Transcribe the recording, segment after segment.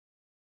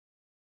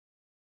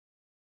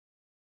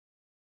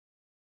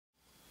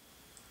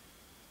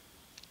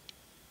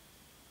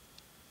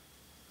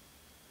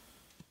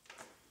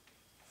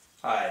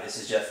Hi,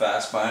 this is Jeff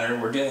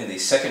Fassbinder. We're doing the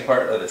second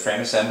part of the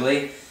frame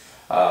assembly.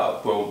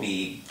 We'll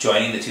be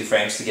joining the two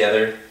frames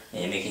together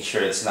and making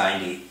sure it's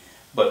 90.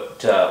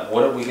 But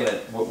what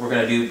we're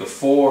gonna do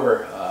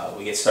before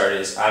we get started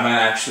is I'm gonna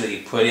actually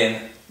put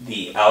in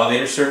the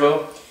elevator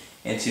servo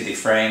into the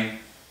frame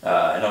in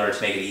order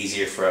to make it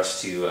easier for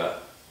us to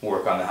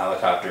work on the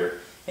helicopter.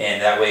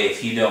 And that way,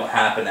 if you don't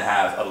happen to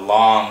have a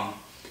long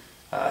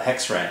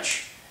hex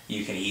wrench,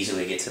 you can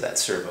easily get to that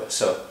servo.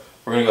 So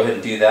we're gonna go ahead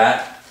and do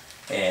that.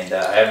 And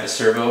I have the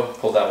servo,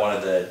 pulled out one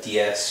of the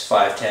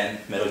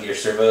DS510 Metal Gear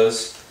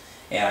servos,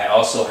 and I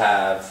also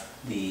have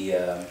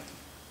the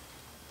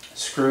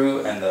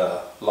screw and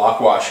the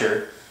lock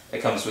washer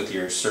that comes with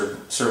your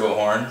servo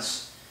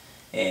horns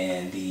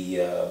and the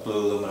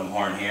blue aluminum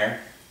horn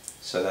here.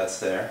 So that's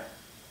there.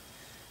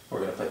 We're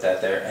going to put that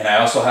there. And I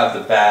also have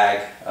the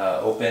bag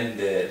open,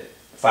 the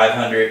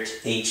 500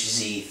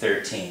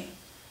 HZ13.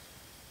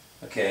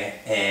 Okay,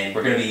 and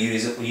we're going to be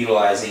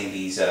utilizing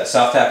these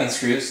self-tapping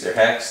screws. They're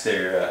hex,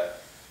 they're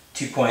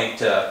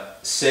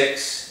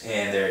 2.6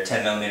 and they're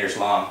 10 millimeters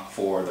long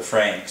for the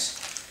frames.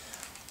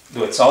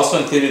 What's also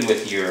included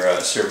with your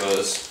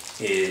servos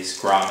is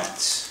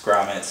grommets.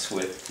 Grommets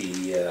with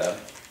the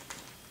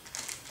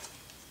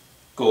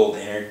gold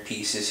innard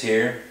pieces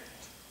here.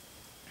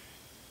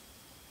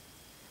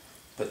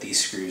 Put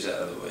these screws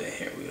out of the way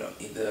here, we don't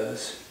need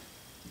those.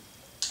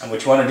 And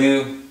what you want to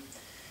do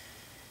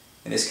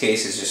in this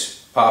case is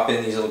just pop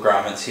in these little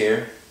grommets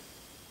here.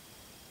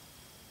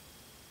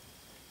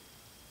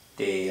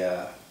 They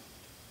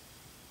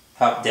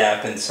help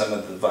dampen some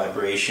of the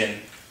vibration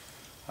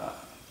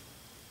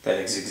that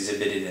is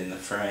exhibited in the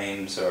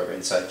frames or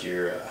inside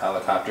your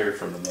helicopter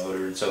from the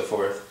motor and so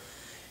forth.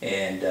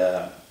 And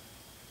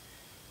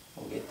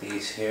we'll get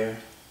these here.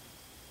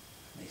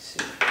 Let me see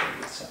if I can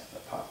get something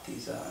to pop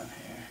these on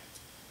here.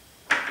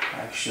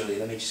 Actually,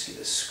 let me just get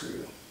a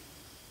screw.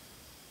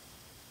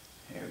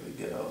 Here we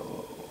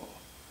go.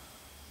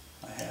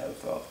 I have,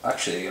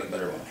 actually I got a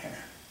better one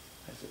here.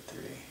 There's a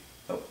 3.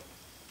 Oh,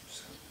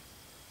 so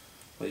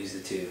we'll use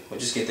the 2. We'll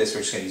just get this,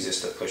 we're just going to use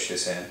this to push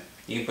this in.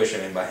 You can push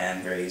them in by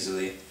hand very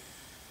easily.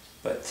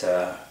 But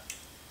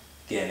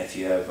again, if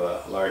you have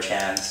large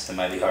hands, it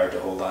might be hard to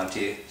hold on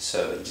to.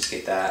 So you just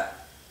get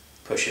that,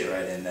 push it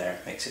right in there.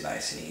 Makes it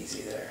nice and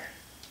easy there.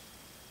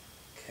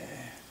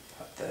 Okay,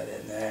 pop that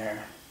in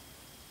there.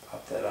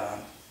 Pop that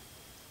on.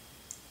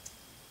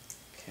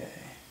 Okay.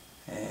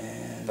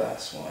 And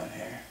last one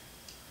here.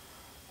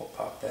 We'll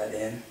pop that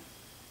in.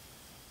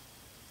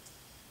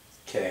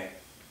 Okay,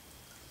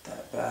 put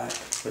that back.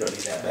 We don't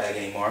need that bag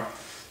anymore.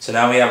 So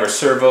now we have our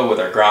servo with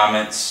our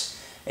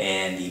grommets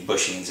and the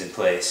bushings in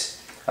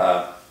place.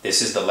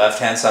 This is the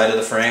left-hand side of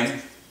the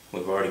frame.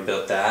 We've already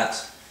built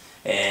that.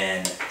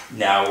 And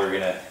now we're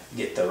going to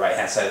get the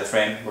right-hand side of the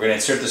frame. We're going to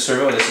insert the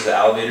servo. This is the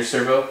elevator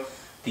servo.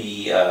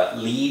 The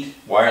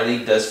wire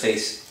lead does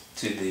face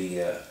to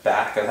the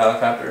back of the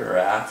helicopter or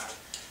aft.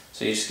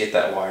 So you just get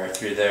that wire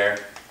through there.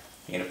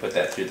 You're going to put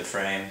that through the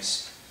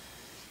frames.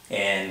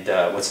 And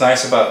what's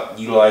nice about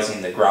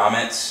utilizing the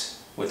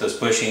grommets with those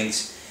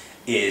bushings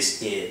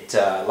is it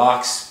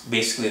locks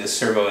basically the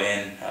servo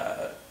in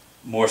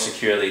more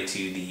securely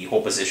to the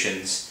hole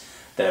positions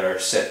that are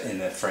set in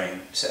the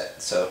frame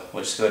set. So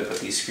we'll just go ahead and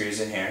put these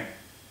screws in here.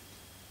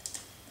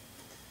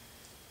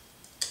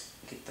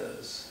 Get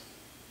those.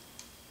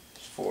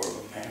 There's 4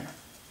 of them here.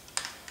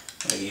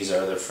 I'm going to use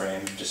our other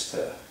frame just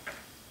to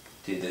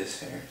do this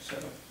here, so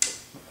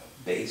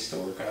base to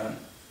work on,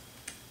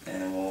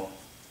 and then we'll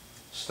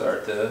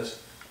start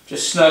those.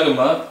 Just snug them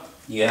up.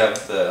 You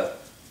have the,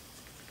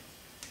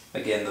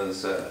 again,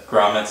 those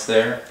grommets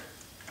there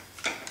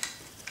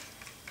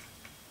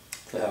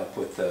to help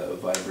with the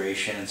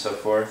vibration and so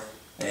forth,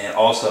 and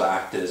also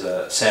act as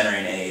a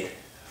centering aid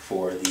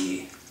for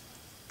the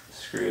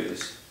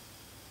screws.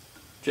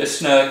 Just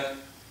snug,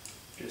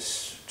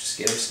 just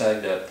get them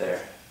snugged up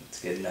there. That's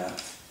good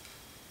enough.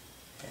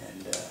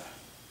 And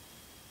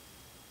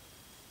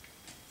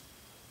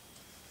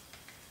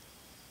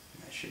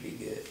should be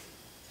good.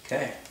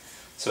 Okay,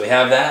 so we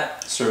have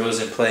that, servo's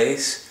in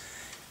place,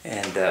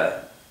 and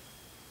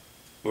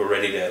we're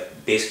ready to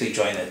basically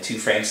join the two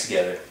frames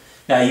together.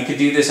 Now you could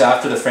do this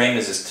after the frame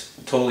is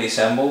totally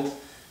assembled,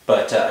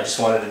 but I just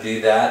wanted to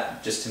do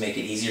that just to make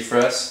it easier for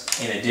us.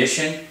 In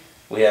addition,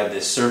 we have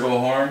this servo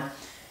horn,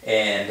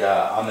 and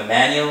on the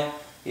manual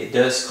it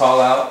does call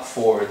out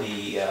for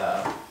the,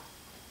 I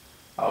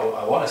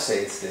want to say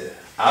it's the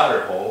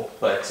outer hole,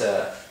 but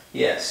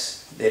yes,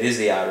 it is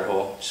the outer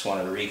hole. Just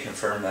wanted to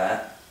reconfirm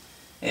that.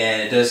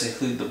 And it does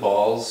include the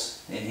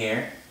balls in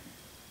here.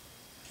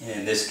 And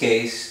in this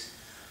case,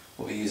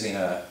 we'll be using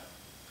a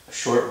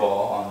short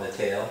ball on the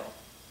tail.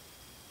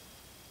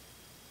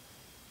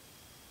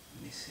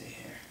 Let me see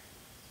here.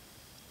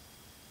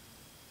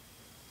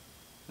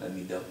 Let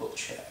me double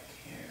check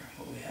here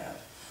what we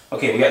have.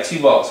 Okay, we got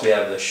 2 balls. We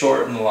have the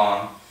short and the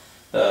long.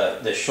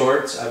 The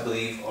shorts, I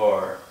believe,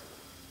 are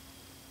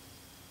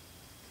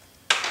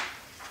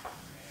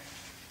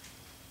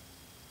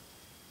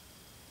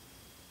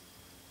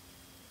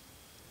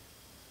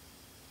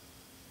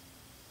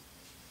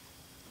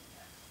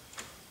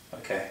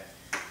Okay.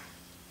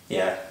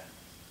 Yeah.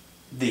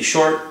 The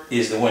short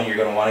is the one you're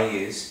going to want to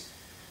use.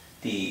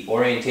 The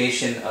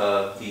orientation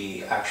of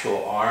the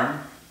actual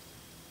arm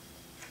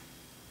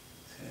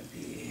is going to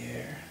be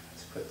here.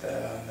 Let's put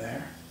that on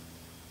there.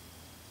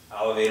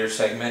 Elevator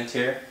segment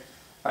here.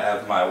 I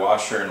have my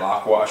washer and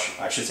lock washer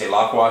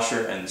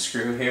and the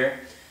screw here.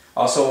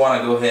 Also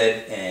want to go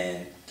ahead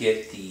and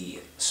get the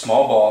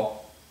small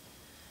ball,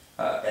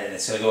 and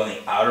it's going to go in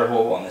the outer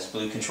hole on this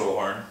blue control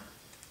horn.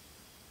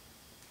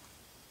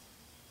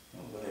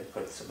 We'll go ahead and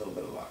put a little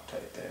bit of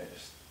Loctite there,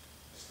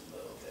 just a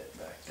little bit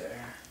back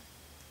there.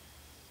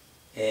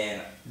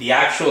 And the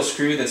actual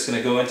screw that's going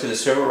to go into the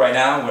servo right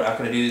now, we're not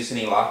going to do this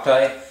any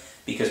Loctite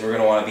because we're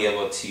going to want to be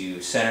able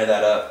to center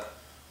that up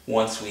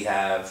once we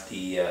have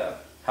the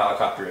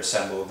helicopter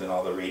assembled and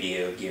all the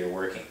radio gear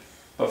working.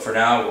 But for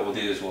now, what we'll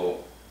do is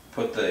we'll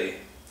put the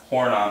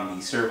horn on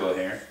the servo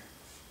here.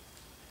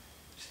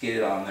 Just get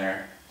it on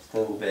there just a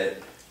little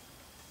bit.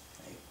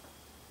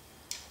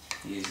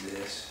 Use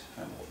this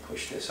and we'll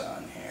push this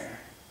on here.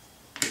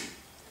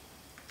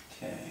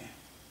 Okay.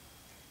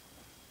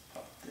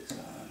 Pop this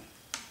on.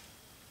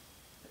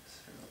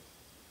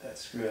 That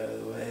screw out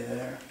of the way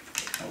there.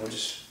 And we'll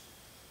just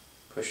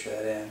push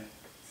that in.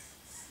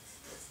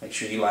 Make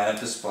sure you line up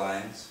the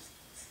splines.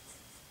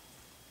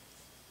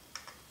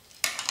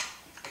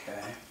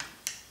 Okay.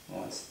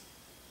 Once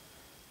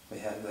we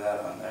have that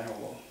on there,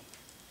 we'll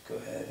go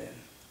ahead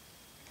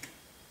and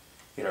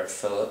get our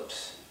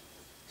Phillips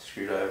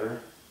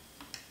screwdriver.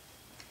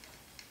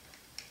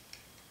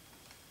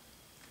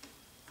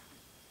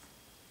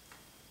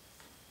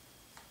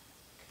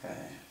 Okay,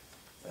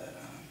 that on.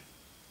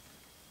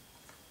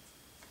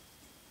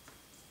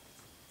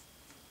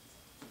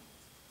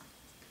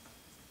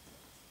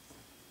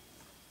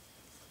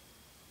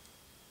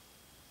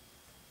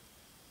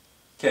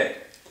 Okay,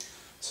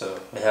 so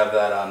we have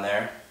that on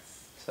there,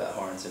 so that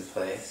horn's in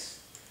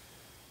place,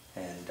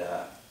 and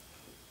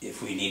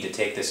if we need to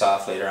take this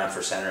off later on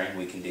for centering,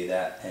 we can do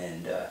that,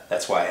 and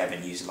that's why I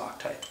haven't used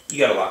Loctite. You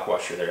got a lock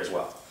washer there as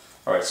well.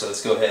 Alright, so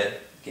let's go ahead,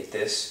 get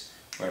this,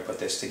 we're going to put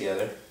this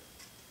together,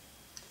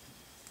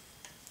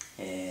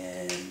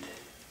 and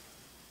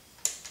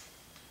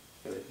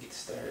go ahead and get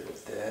started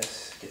with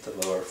this, get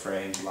the lower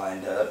frame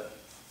lined up.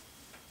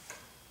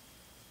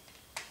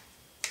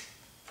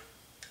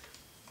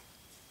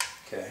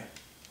 Okay,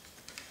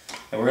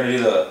 and we're going to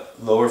do the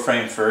lower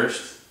frame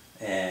first,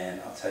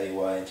 and I'll tell you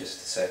why in just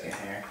a second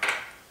here.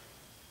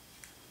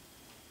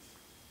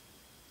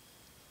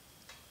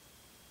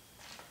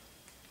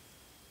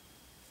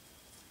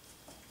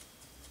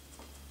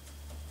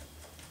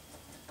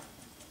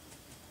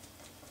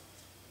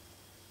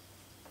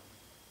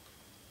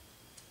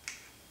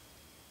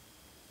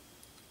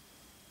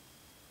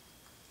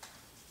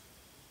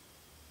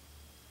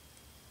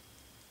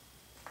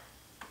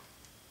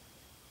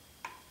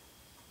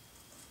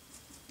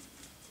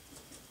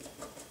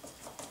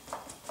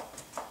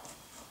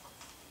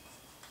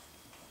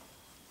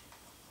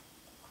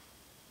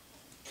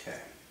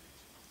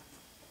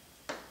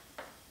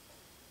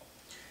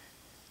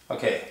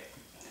 Okay,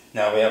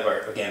 now we have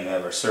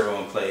our servo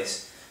in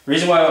place. The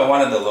reason why I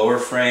wanted the lower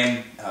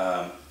frame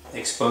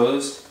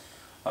exposed,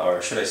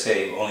 or should I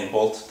say only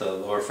bolt the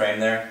lower frame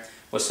there,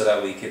 was so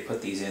that we could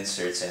put these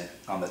inserts in.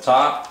 On the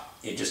top,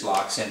 it just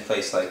locks in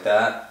place like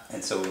that,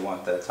 and so we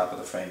want the top of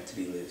the frame to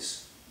be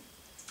loose.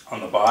 On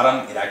the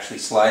bottom, it actually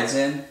slides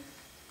in,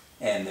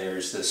 and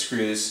there's the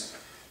screws,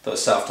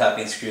 those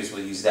self-tapping screws,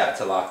 we'll use that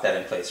to lock that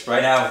in place.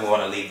 Right now, if we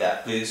want to leave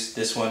that loose,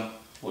 this one,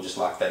 we'll just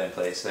lock that in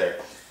place there.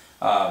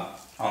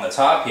 On the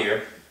top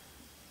here,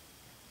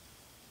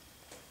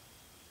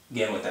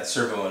 again with that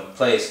servo in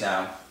place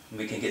now,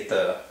 we can get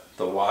the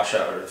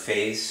washout or the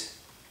phase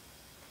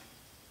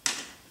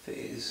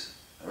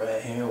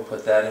right here. We'll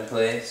put that in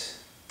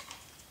place.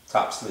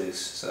 Top's loose,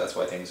 so that's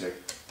why things are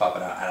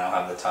popping out. I don't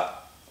have the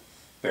top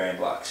bearing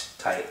blocks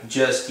tight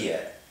just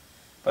yet,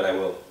 but I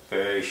will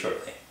very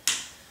shortly.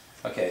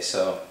 Okay,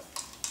 so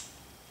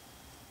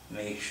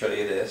let me show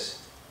you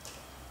this.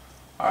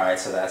 Alright,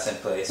 so that's in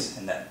place,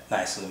 and that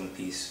nice aluminum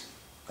piece,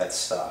 that's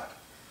stock.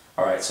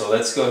 Alright, so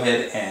let's go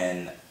ahead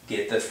and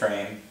get the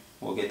frame.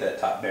 We'll get that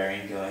top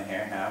bearing going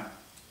here now.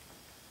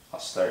 I'll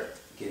start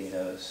getting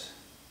those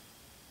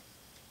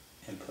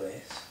in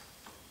place.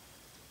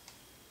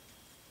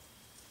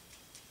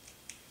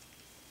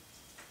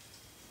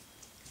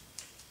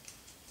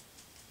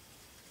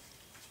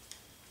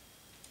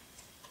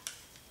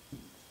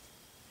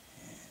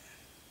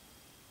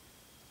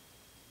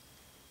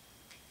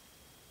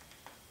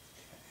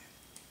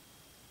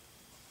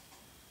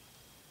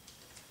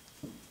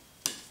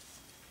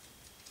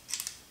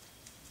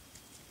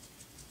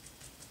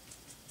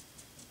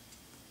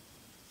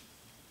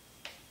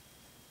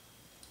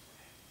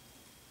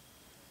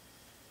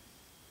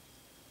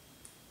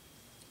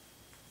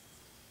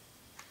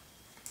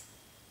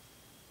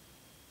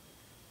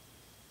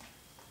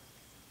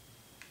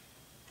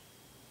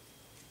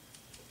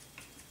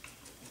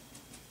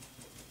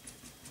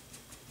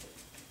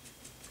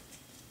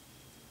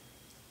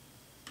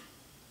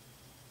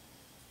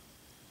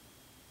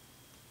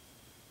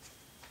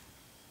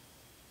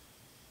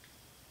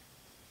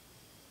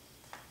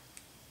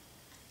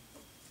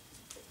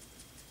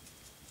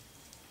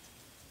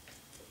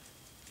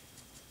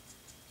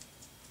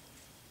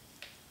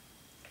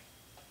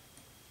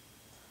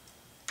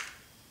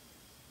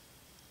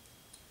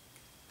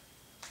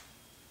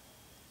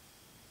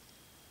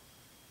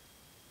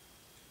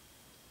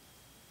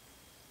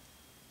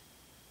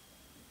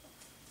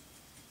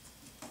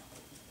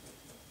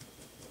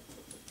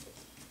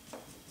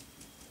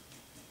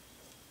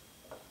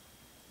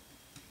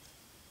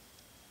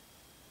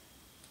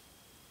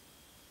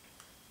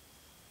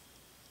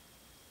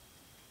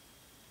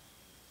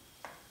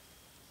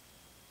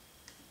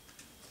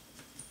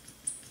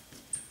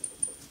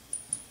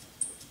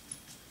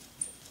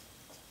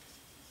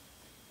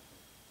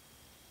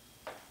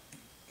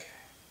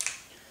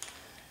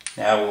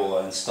 Now we'll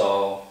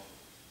install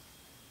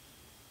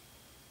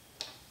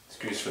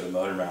screws for the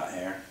motor mount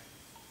here.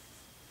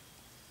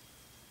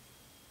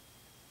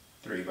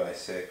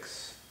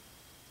 3x6.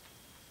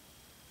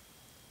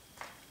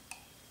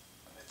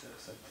 Put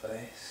those in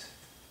place.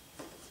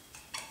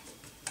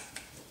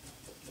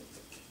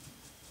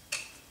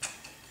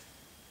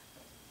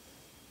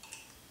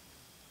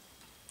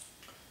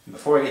 And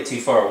before I get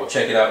too far, we'll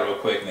check it out real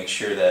quick, make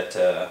sure that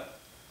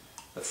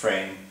the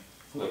frame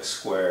looks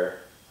square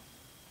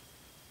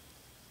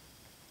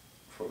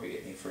before we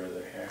get any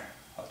further here.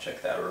 I'll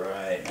check that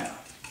right now.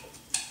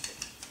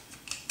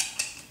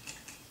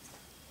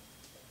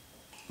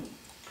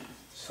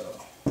 So,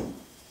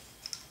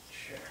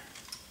 sure,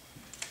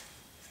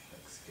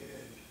 looks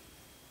good.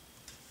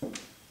 Sure,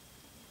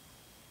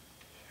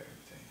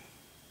 everything.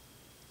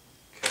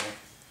 Okay,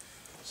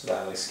 so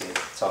that looks good.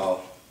 It's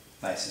all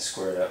nice and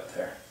squared up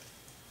there.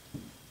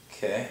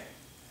 Okay,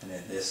 and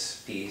then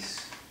this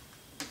piece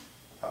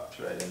pops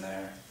right in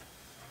there,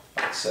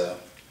 like so.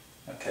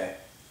 Okay,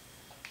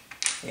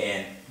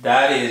 and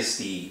that is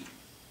the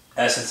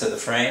essence of the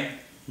frame.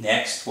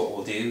 Next, what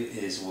we'll do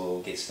is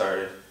we'll get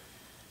started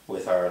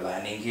with our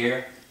landing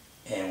gear,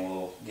 and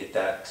we'll get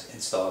that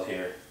installed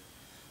here.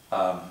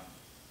 I'll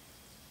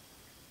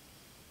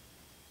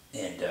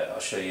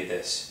show you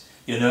this.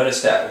 You'll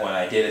notice that when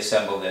I did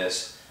assemble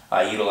this,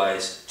 I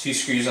utilized 2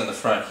 screws on the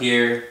front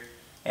here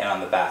and on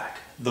the back.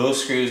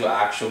 Those screws will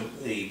actually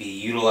be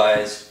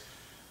utilized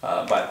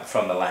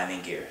from the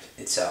landing gear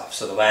itself.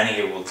 So the landing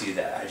gear will do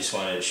that. I just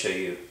wanted to show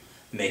you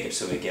the makeup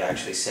so we can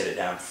actually set it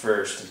down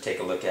first and take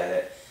a look at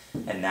it.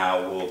 And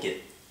now we'll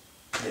get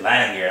the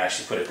landing gear and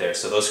actually put it there.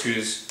 So those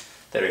screws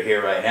that are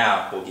here right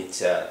now will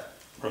get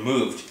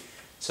removed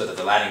so that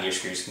the landing gear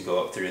screws can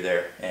go up through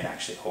there and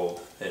actually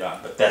hold it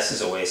on. But this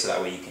is a way so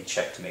that way you can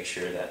check to make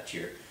sure that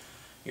your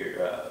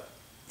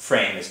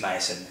frame is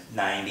nice and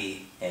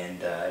 90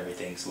 and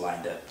everything's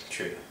lined up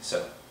true.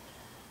 So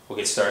we'll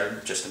get started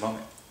in just a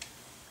moment.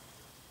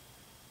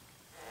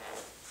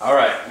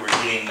 Alright, we're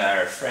getting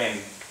our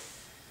frame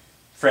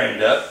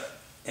framed up,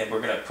 and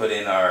we're going to put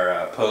in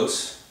our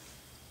posts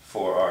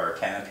for our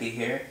canopy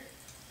here.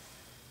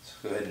 So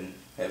go ahead and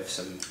have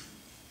some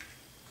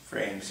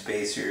frame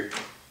spacer.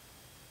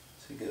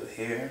 So go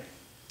here,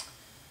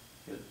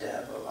 you'll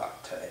dab a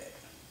Loctite.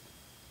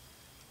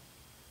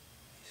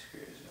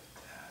 Screws up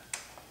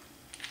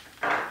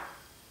that.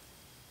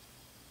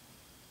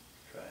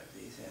 Drive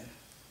these in.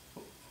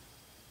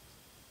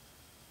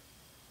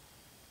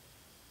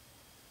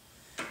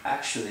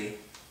 Actually,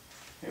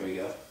 here we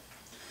go.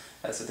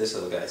 That's what this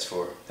little guy's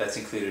for. That's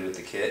included with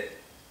the kit.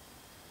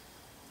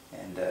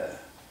 And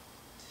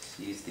just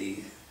use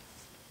the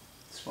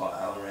small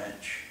Allen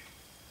wrench.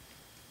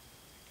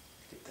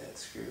 Get that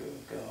screw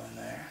going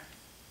there.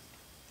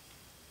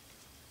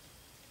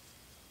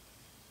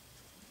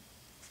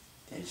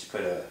 And just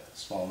put a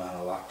small amount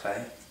of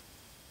Loctite.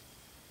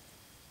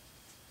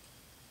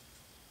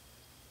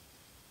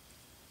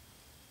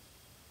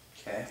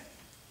 Okay,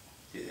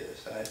 do the other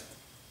side.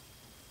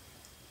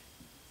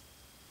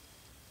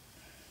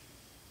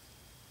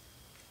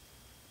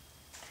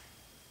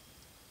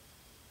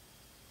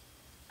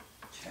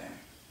 Okay.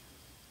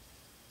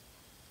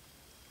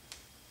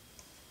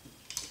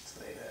 Let's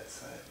lay that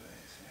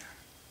sideways here.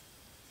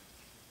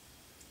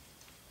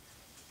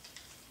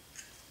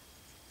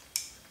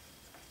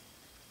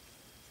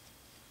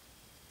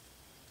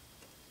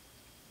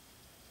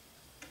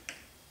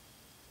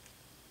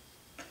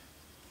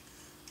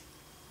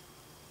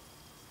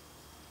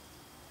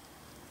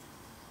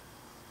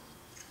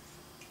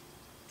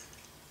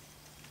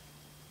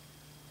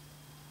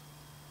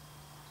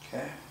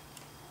 Okay.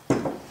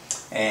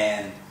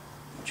 And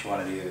what you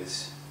want to do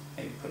is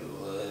maybe put a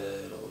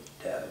little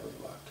dab of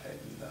Loctite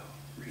in the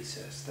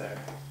recess there.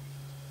 And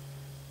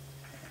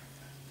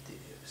do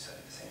the other side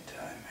at the same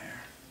time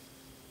here.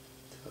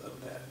 Just a little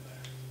dab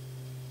there.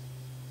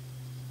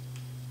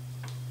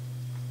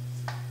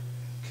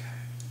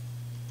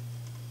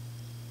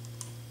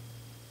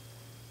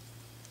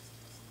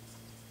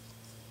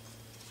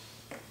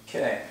 Okay.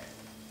 Okay.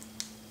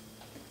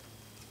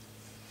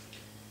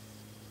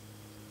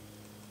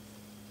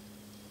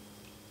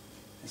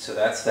 So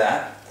that's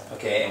that.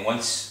 Okay, and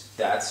once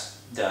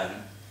that's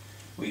done,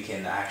 we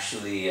can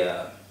actually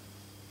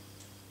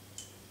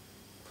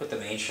put the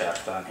main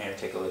shaft on here.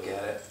 Take a look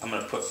at it. I'm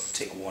gonna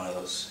take one of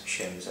those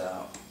shims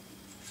out.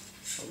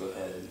 We'll go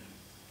ahead and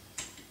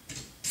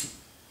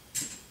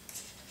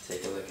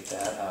take a look at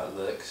that, how it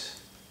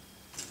looks.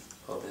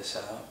 Pull this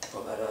out,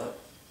 pull that up,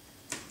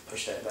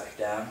 push that back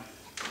down,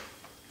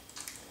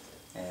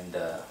 and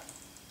there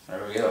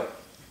we go.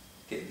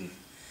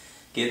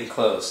 Getting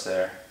close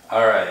there.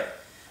 All right.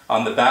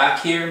 On the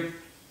back here,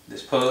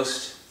 this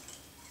post,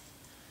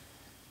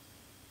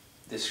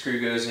 this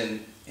screw goes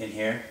in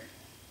here.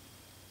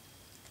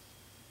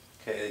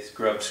 Okay, this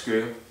grub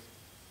screw.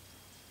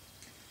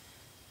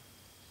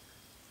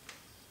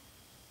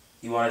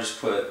 You want to just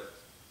put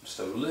just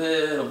a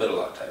little bit of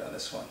Loctite on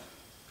this one.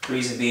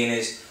 Reason being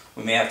is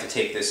we may have to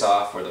take this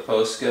off where the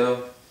posts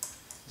go.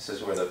 This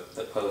is where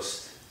the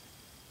post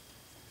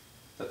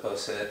the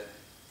post head.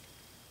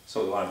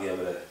 So we want to be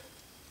able to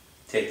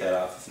take that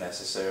off if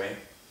necessary.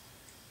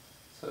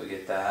 So we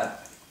get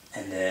that,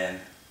 and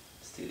then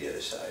let's do the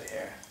other side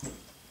here.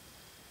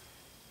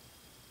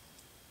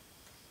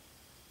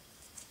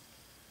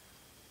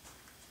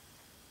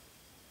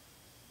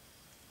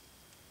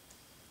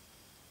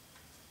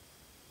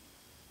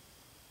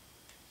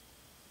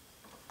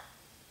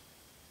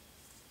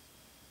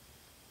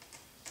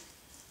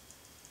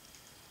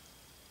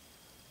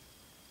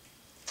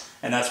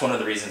 And that's one of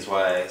the reasons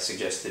why I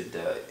suggested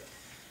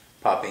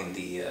popping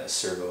the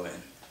servo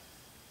in.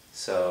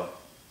 So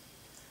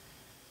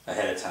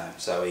ahead of time,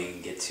 so that way you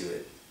can get to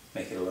it,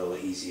 make it a little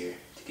easier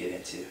to get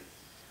into.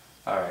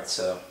 Alright,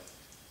 so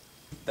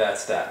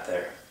that's that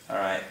there.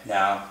 Alright,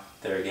 now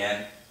there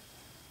again,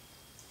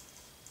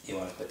 you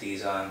want to put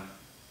these on,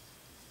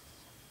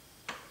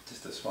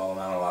 just a small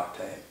amount of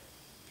Loctite.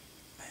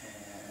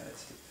 And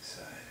let's get this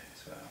side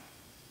as well.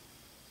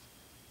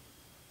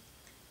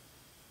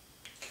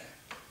 Okay,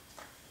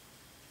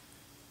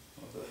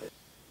 we'll go ahead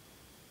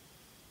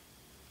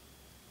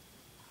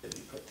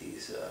and put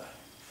these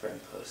frame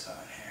posts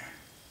on here.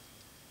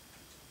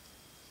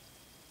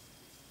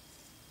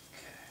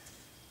 Okay.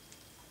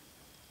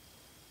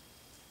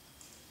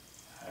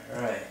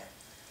 Alright,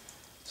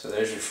 so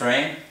there's your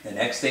frame. The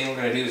next thing we're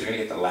going to do is we're going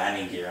to get the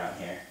landing gear on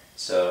here.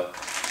 So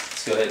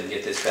let's go ahead and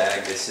get this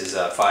bag. This is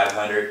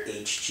 500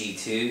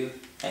 HG2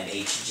 and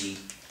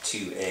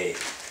HG2A.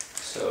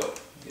 So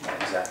get my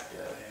X-Acto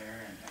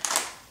here and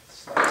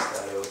slice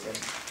that open.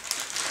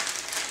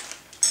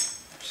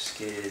 Our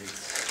skids,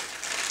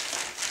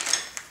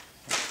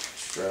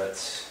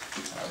 struts,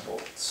 our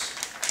bolts.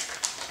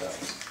 So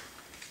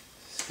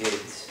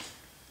skids.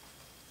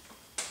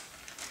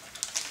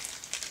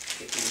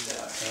 Get these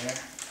out here.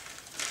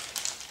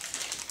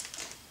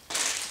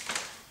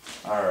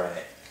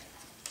 Alright.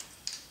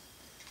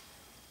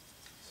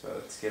 So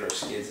let's get our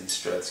skids and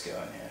struts going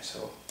here.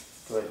 So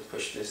go ahead and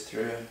push this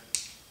through.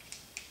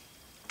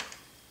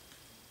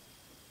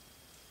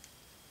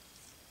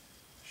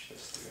 Push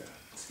this through.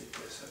 Let's get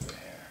this over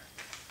here.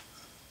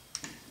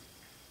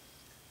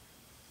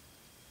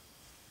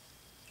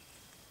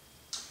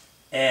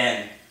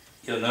 And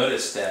you'll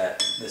notice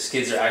that the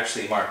skids are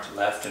actually marked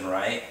left and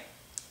right,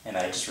 and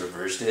I just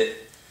reversed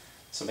it.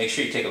 So make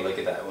sure you take a look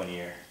at that when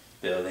you're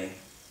building.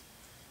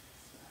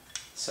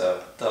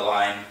 So the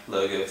line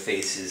logo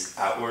faces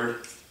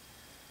outward.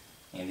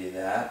 You can do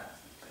that.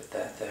 Put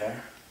that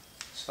there.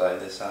 Slide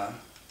this on.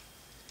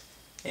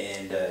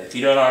 And if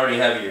you don't already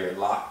have your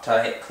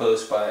Loctite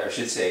close by, or I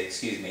should say,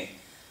 excuse me,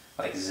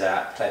 like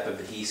Zap type of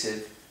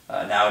adhesive,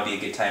 now would be a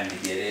good time to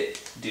get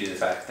it due to the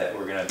fact that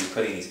we're going to be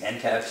putting these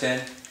end caps in,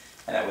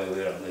 and that way we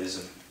don't lose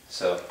them.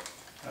 So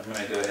I'm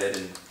going to go ahead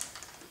and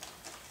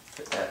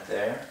put that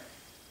there.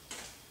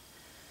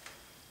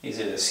 These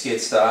are the skid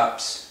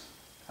stops.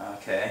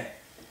 Okay.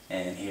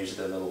 And here's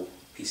the little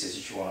pieces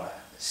that you want to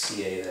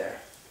CA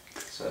there.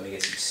 So let me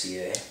get some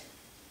CA.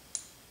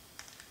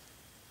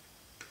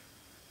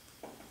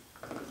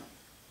 Alright,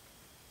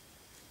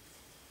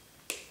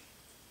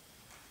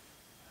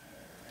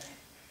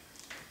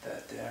 put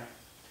that there.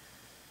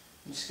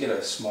 Just get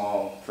a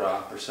small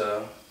drop or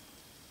so.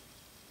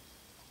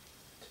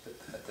 Just put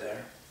that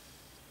there.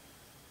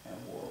 And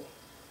we'll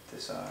put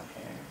this on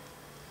here.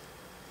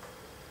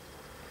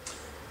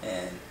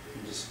 And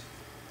you just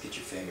get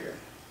your finger.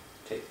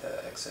 Take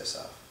the excess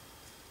off,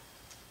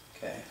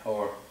 okay,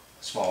 or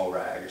a small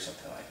rag or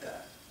something like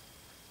that.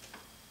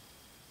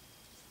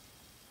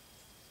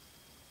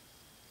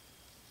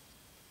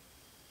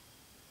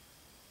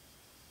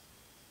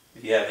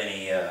 If you have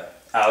any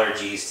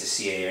allergies to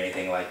CA or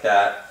anything like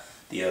that,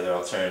 the other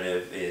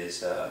alternative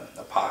is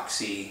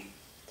epoxy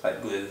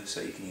type glue,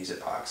 so you can use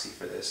epoxy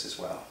for this as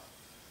well.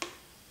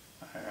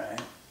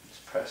 Alright,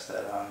 just press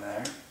that on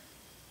there.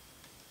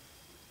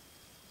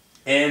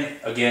 And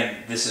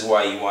again, this is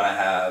why you want to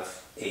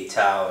have a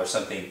towel or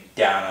something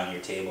down on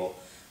your table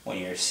when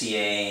you're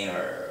CAing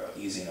or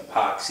using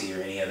epoxy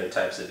or any other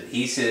types of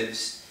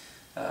adhesives.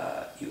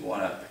 You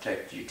want to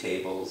protect your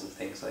tables and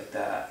things like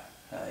that.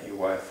 Your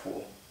wife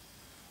will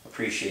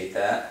appreciate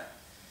that,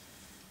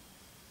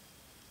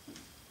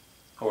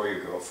 or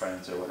your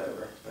girlfriends or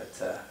whatever. But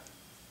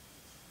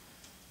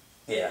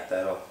yeah,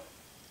 that'll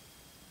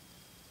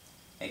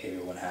make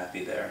everyone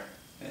happy there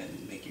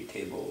and make your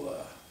table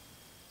a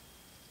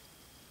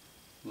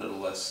little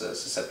less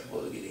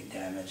susceptible to getting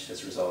damaged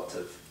as a result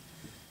of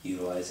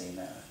utilizing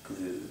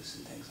glues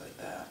and things like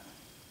that.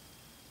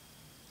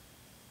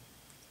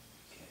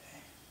 Okay,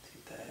 let's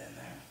get that in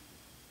there.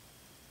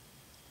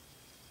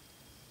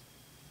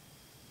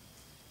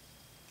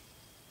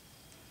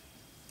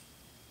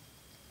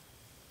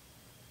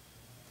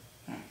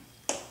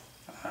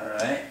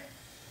 Alright,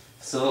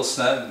 it's a little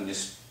snug, you can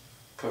just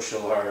push a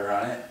little harder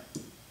on it.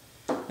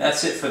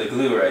 That's it for the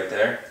glue right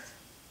there.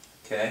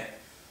 Okay,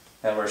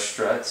 have our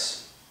struts.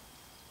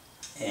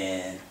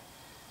 And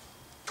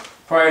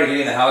prior to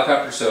getting the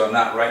helicopter, so I'm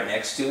not right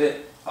next to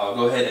it, I'll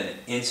go ahead and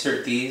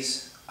insert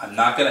these. I'm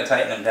not going to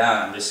tighten them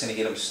down, I'm just going to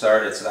get them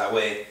started so that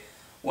way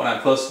when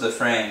I'm close to the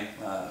frame,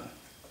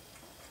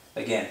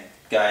 Again,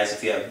 guys,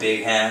 if you have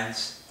big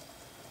hands,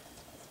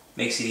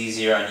 makes it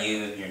easier on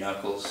you and your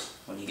knuckles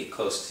when you get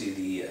close to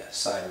the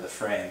side of the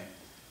frame.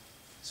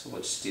 So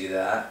we'll just do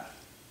that.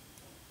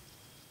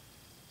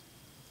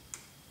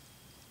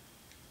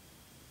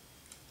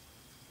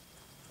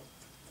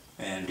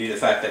 And due to the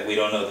fact that we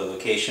don't know the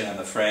location on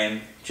the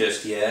frame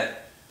just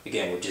yet,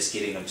 again, we're just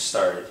getting them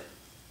started.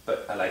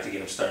 But I like to get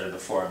them started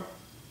before I'm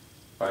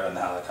right on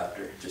the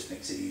helicopter. It just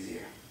makes it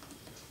easier.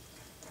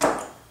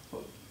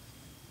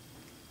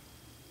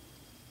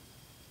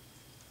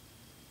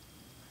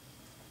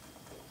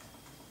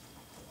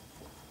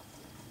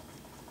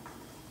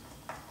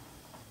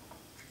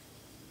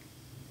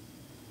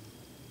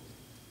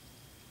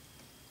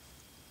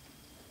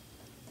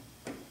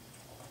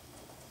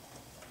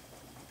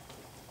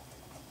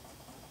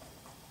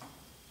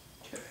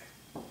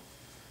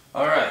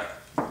 Alright,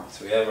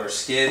 so we have our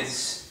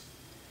skids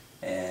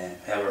and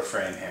have our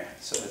frame here.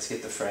 So let's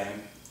get the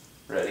frame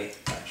ready.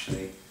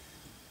 Actually,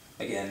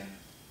 again,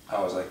 I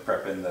always like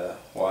prepping the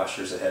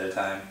washers ahead of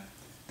time.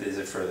 These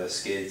are for the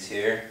skids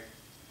here.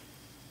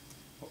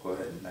 We'll go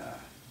ahead and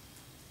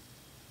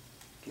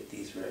get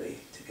these ready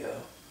to go.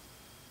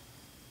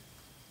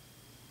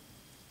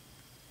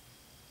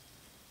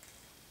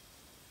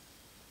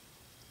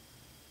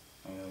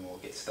 And then we'll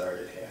get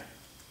started here.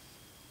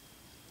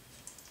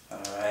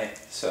 Alright,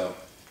 so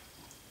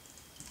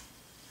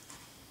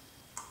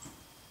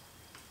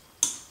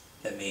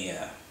let me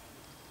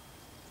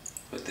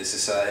put this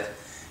aside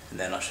and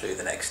then I'll show you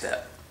the next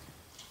step.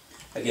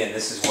 Again,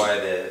 this is why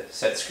the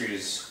set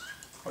screws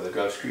or the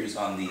grub screws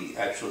on the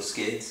actual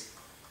skids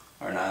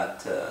are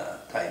not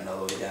tightened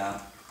all the way down.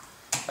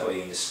 That way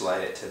you can just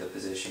slide it to the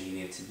position you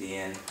need it to be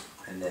in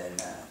and then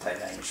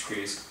tighten down your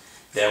screws.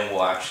 Then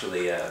we'll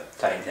actually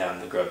tighten down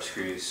the grub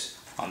screws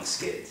on the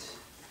skids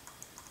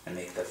and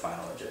make the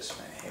final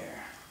adjustment here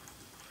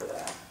for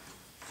that.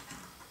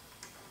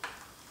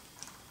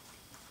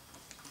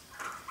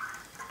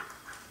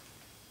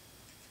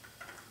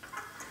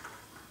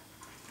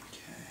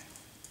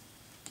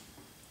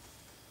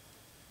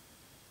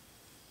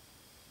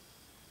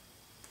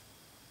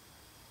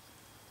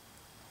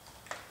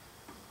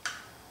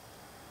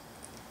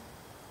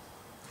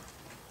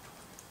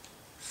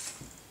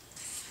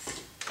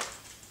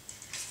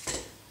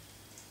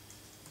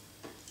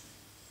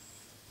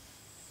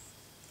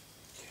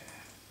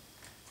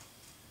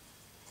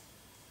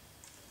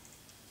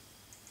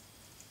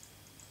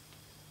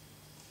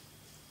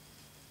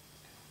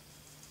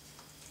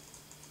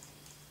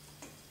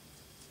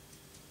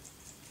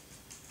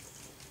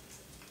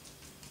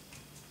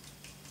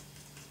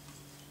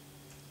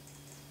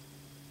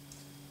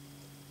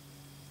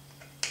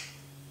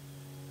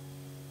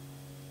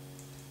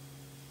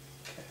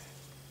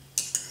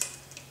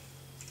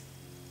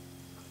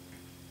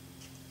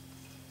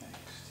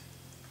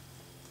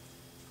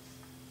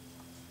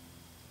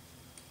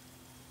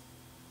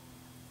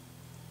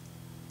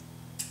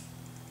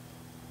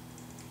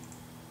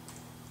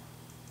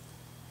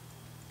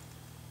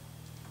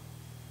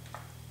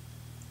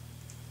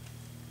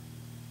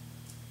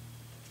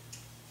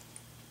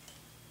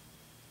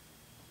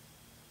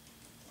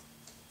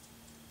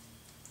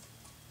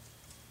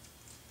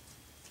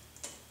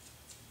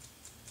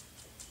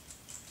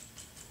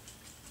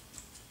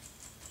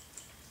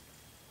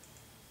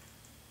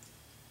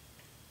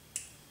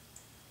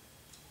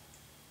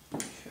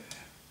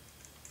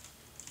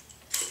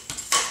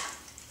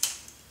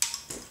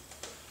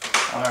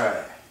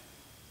 Alright,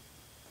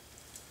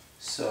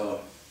 so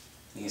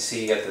you can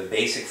see you got the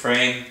basic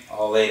frame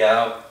all laid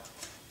out.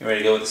 You're ready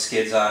to go with the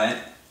skids on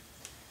it.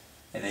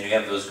 And then you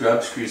have those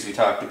grub screws we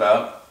talked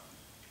about.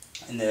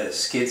 And the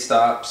skid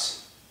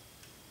stops,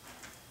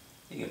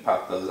 you can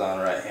pop those on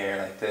right here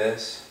like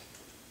this.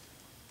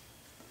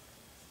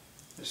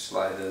 Just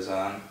slide those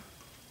on.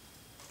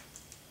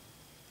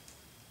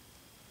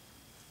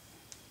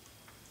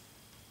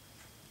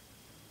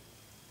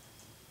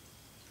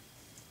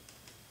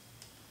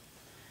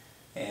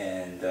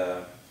 And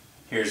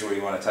here's where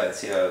you want to tighten.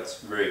 See how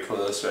it's very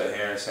close right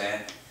here, I'm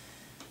saying?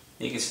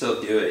 You can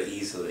still do it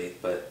easily,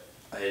 but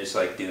I just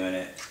like doing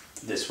it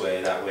this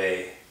way. That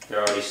way they're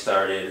already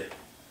started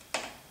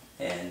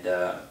and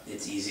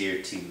it's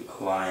easier to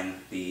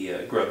align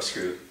the grub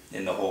screw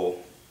in the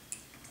hole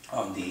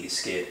on the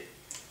skid.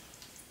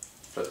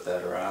 Flip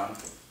that around.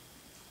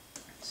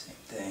 Same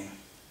thing.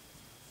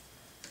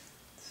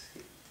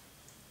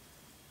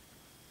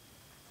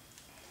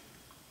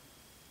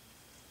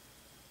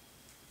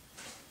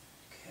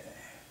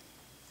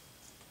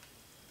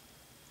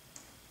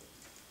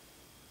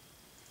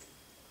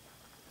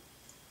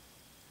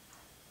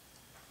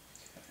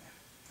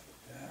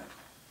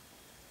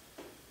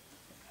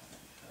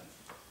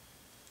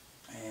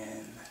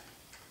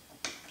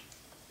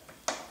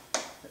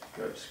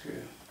 Grub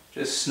screw.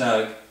 Just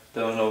snug,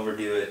 don't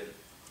overdo it.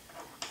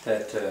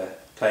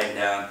 That tighten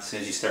down. As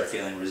soon as you start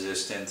feeling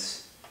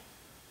resistance,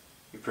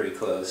 you're pretty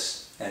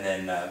close. And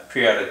then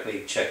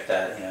periodically check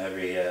that,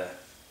 every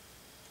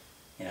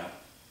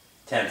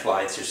 10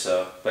 flights or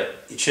so,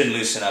 but it shouldn't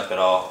loosen up at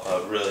all,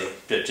 really.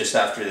 Just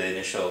after the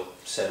initial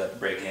setup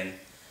break-in,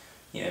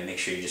 you know, make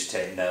sure you just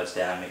tighten those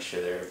down, make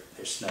sure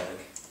they're snug.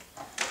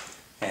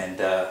 And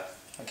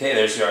okay,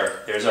 there's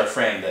our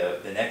frame.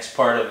 The next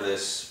part of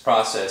this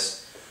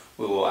process,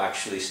 we will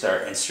actually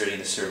start inserting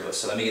the servos.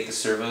 So let me get the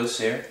servos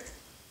here.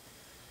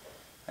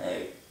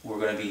 We're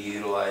going to be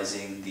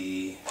utilizing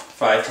the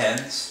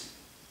 510s,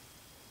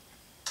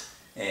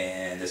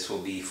 and this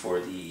will be for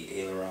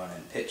the aileron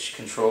and pitch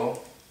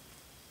control.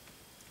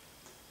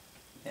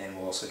 And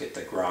we'll also get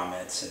the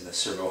grommets and the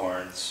servo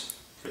horns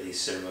for these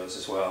servos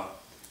as well.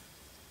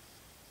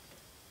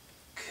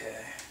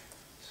 Okay,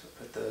 so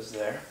put those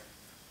there.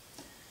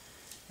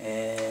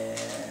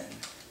 And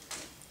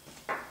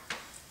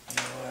you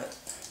know what?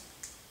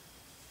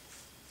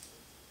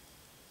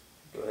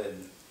 Go ahead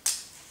and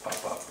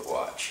pop off the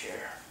watch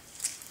here.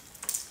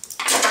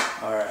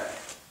 Alright,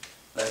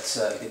 let's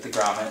get the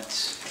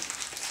grommets.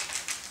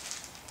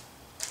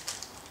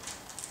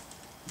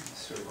 The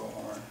servo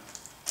horn.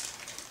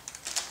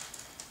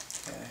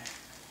 Okay.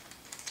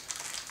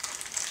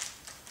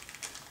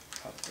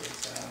 Pop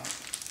those out.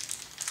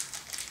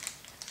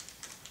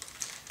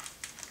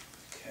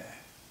 Okay.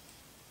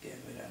 Again,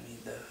 we don't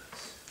need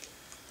those.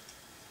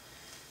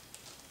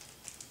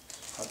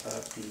 Pop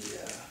out the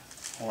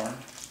horn.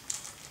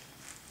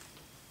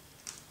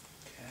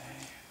 Okay.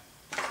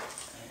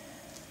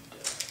 And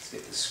let's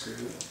get the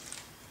screw.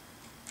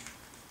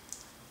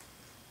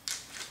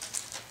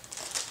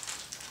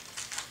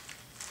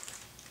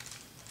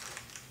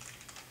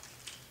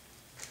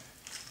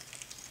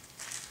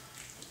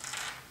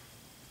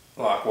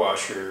 Lock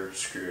washer,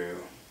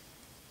 screw,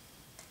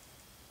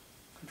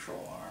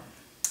 control arm.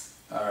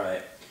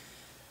 Alright,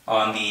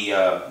 on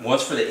the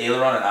ones for the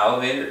aileron and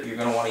elevator, you're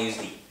going to want to use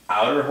the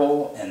outer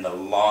hole and the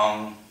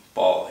long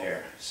ball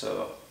here.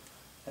 So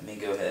let me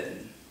go ahead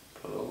and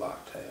put a little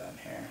Loctite on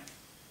here.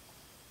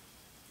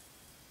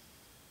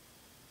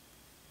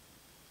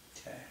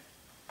 Okay,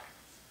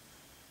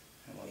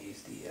 and we'll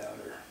use the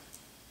outer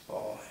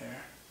ball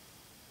here.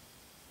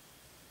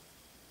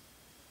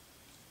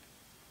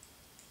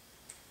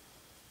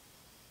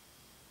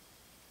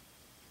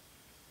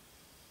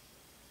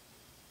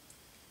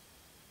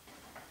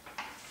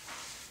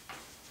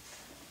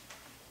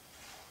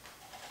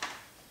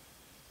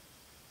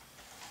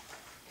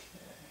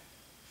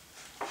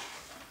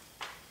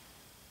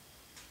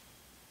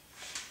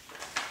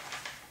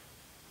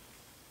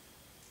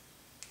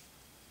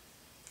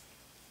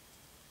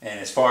 And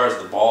as far as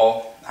the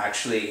ball,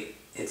 actually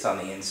it's on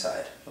the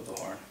inside of the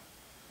horn.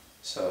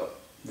 So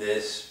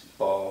this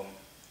ball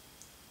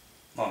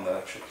on the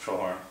electrical control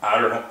horn,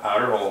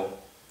 outer hole,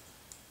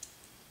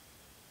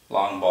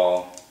 long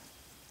ball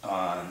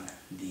on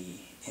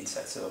the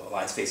inside. So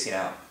line's facing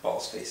out,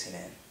 ball's facing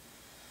in.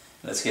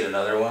 Let's get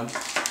another one.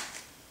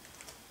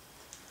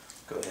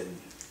 Go ahead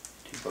and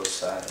do both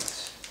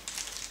sides.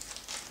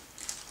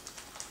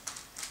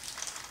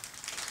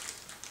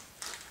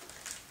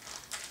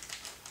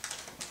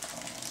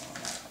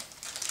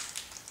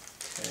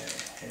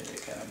 Here they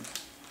come.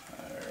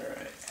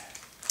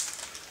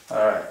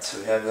 Alright, so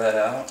we have that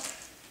out.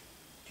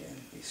 Again,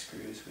 these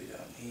screws we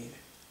don't need.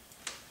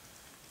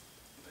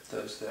 Put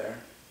those there.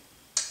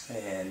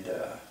 And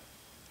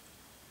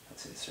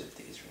let's insert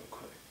these real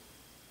quick.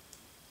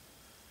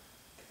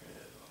 Get rid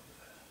of all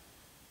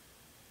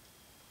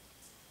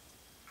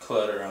the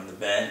clutter on the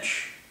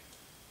bench.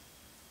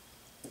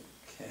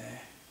 Okay.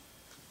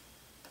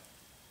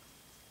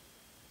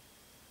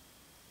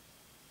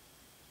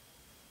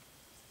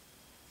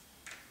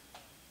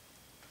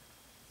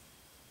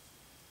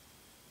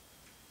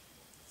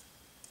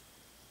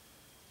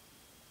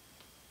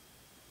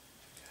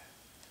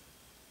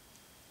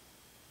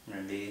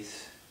 Remember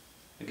these,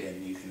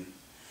 again, you can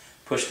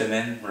push them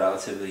in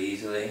relatively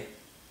easily.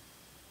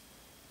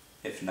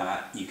 If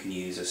not, you can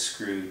use a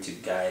screw to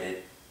guide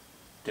it,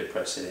 to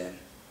press it in.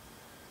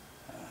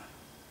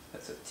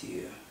 That's up to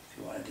you if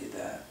you want to do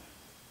that.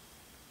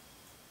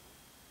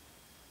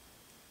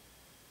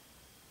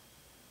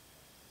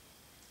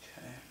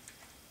 Okay.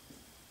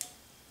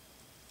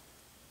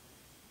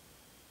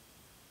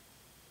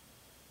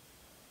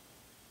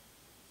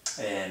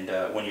 And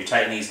when you're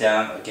tightening these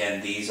down,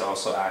 again, these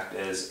also act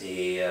as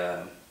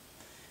a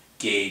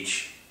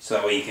gauge, so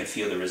that way you can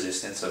feel the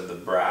resistance of the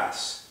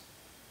brass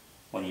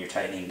when you're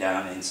tightening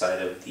down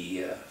inside of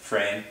the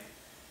frame,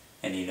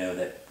 and you know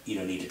that you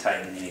don't need to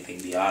tighten anything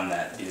beyond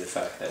that due to the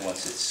fact that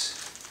once it's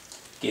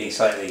getting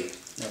slightly,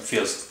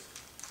 feels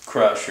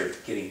crushed or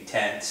getting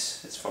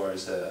tense as far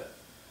as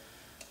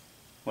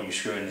when you're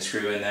screwing the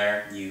screw in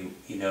there, you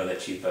know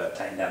that you've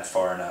tightened down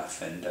far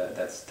enough, and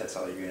that's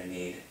all you're going to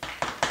need.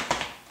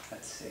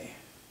 Let's see.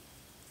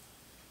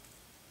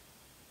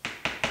 Okay.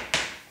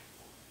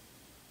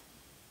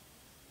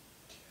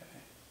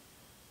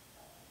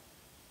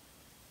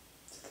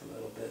 Just a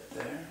little bit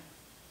there.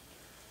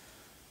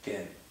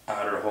 Again,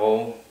 outer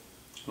hole,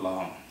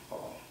 long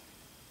ball.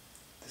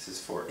 This is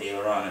for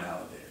aileron and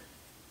elevator.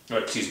 Or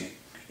excuse me,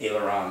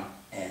 aileron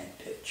and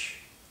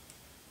pitch.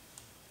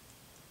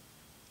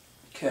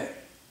 Okay.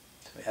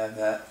 have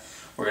that.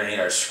 We're going to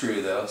need our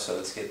screw though, so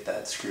let's get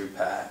that screw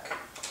pack.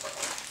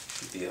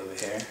 Should be over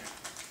here.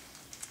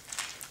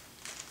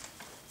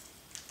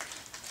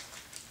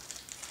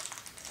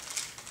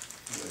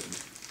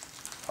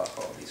 Pop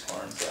all these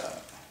horns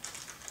out.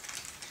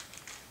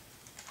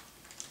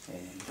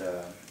 And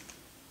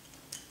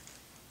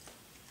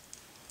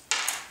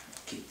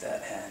keep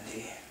that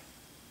handy.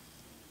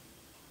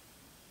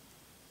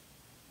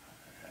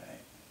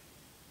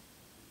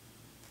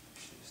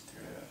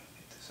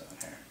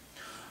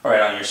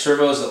 Alright, on your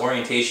servos, the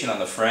orientation on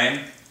the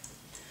frame,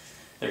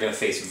 they're going to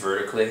face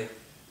vertically,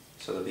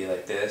 so they'll be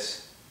like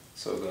this.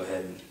 So we'll go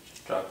ahead and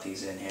drop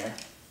these in here.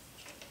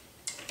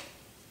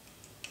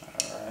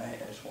 Alright,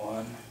 there's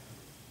one.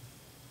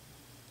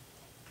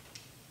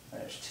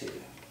 There's two.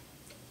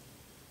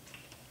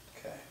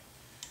 Okay.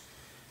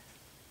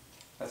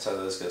 That's how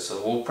those go.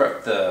 So we'll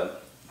prep we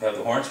have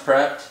the horns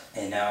prepped,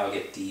 and now I'll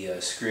get the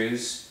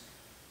screws,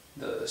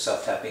 the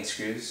self-tapping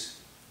screws,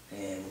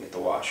 and we'll get the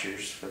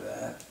washers for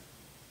that.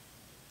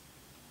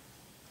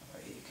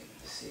 You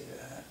can see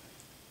that.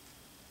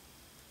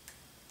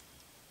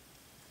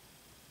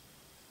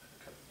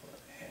 A couple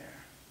right here.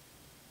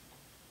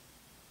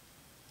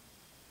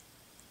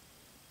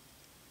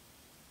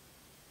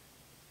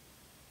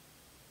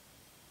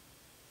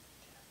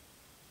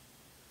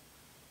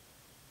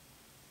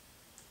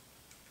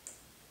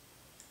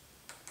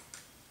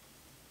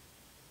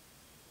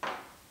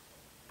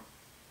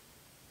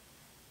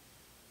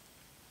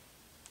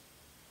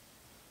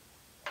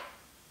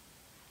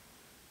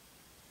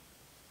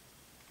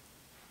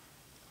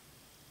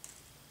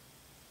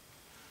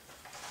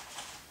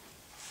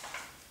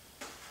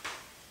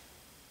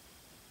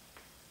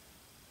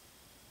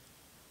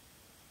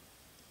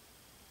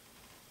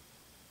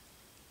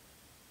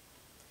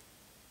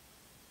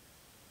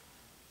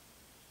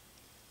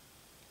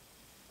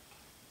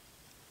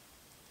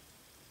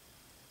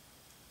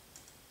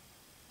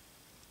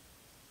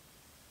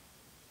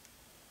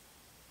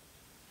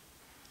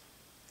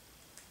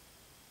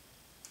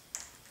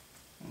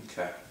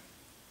 Okay,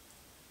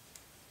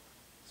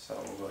 so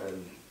we'll go ahead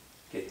and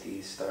get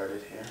these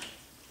started here.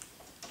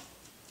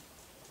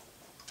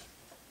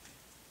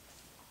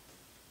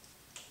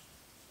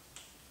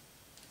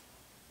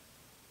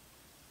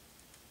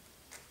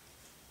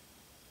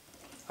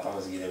 I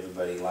always get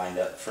everybody lined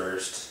up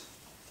first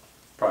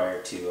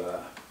prior to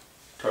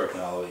torquing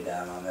all the way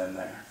down on them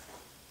there.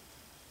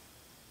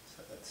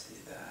 So let's do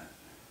that.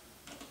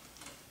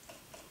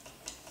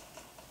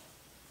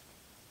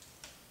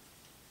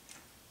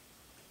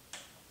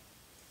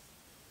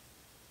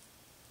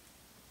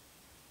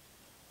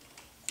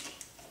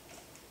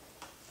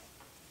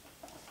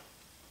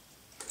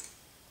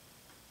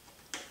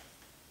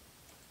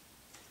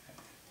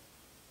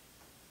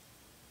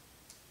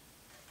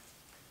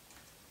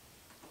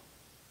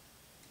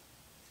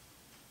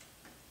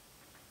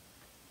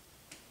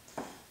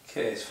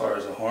 Okay, as far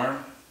as the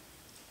horn,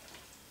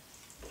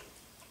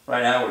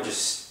 right now we're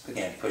just,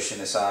 again, pushing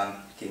this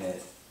on, getting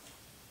it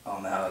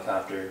on the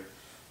helicopter,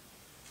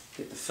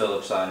 get the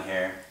Phillips on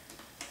here.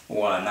 We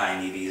want to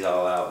 90 these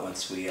all out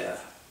once we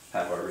have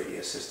our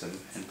radio system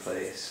in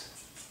place.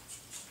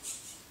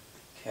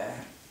 Okay.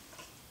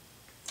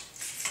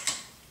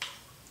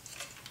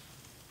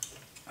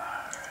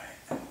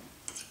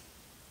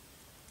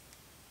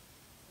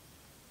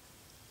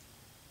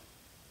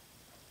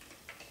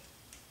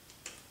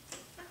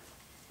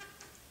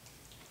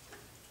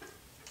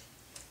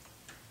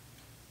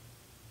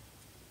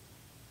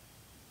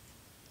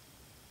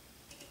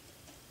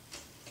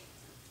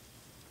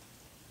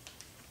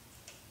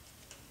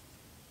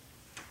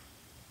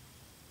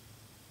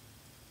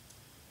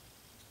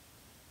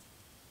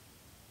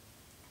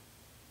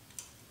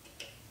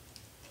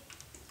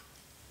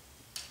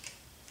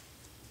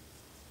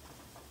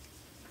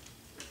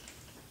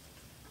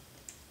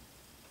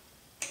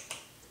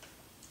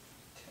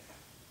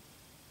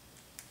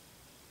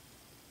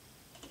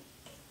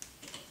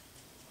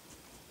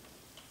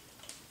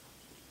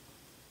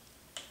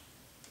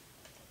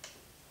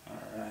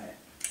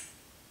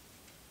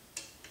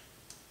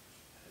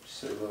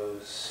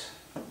 Servos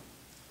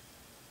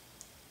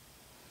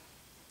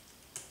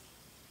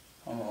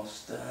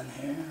almost done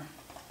here.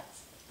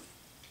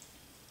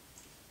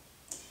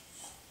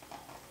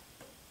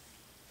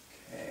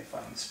 Okay,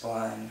 find the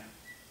spline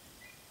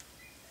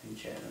and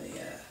gently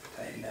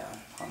tighten down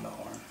on the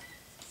horn.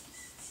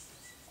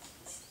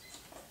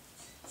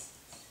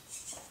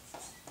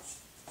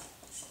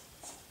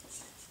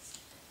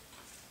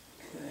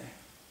 Okay,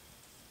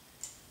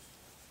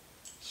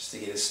 just to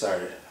get it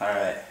started. All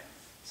right.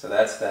 So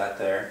that's that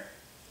there.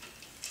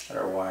 Got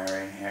our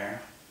wiring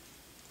here.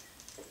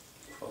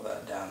 Pull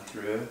that down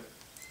through.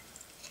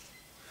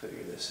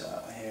 Figure this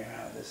out here,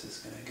 how this is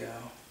going to go.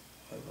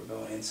 Whether we're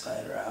going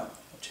inside or out.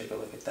 We'll take a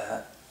look at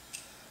that.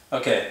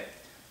 Okay,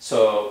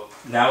 so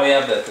now we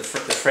have the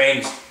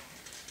frames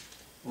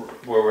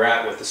where we're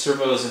at with the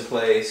servos in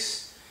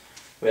place.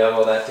 We have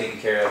all that taken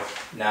care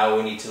of. Now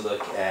we need to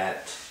look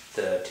at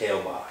the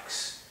tail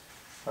box.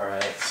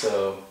 Alright,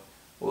 so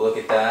we'll look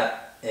at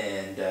that.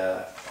 and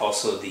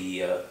also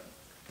the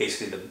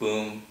basically the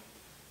boom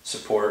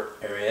support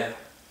area.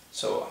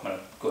 So I'm going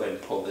to go ahead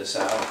and pull this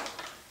out.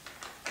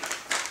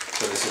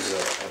 So this is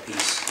a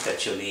piece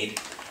that you'll need.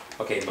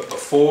 Okay, but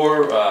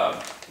before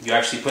you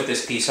actually put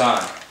this piece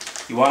on,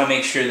 you want to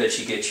make sure that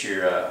you get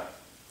your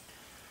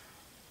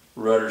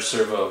rudder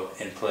servo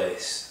in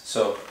place.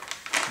 So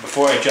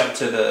before I jump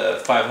to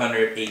the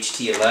 500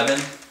 HT11,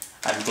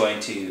 I'm going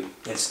to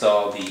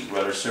install the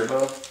rudder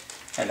servo,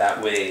 and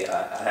that way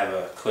I have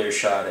a clear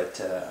shot at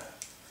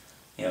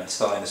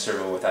installing the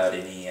servo without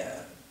any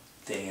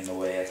thing in the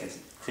way. I can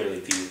clearly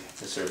view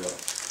the servo.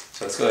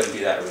 So let's go ahead and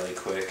do that really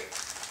quick,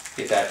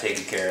 get that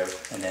taken care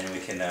of, and then we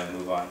can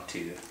move on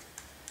to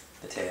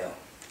the tail.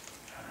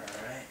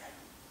 Alright,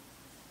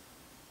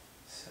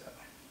 so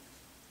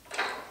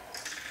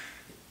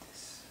get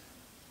this,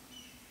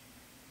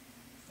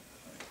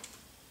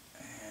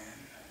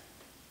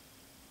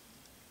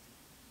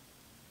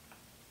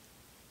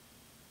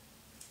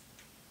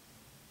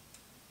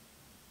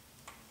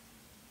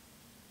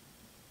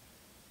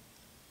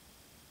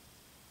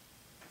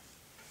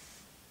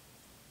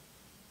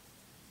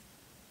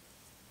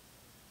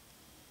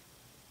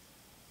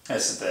 and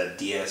this is the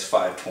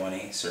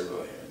DS520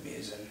 servo here I'm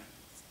using.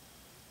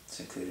 It's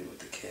included with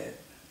the kit.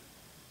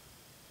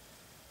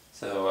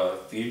 So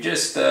if you're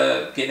just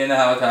getting into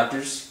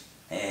helicopters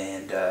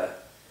and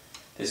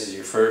this is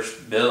your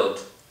first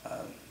build,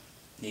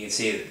 you can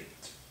see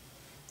it's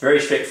very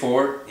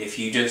straightforward. If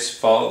you just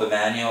follow the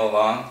manual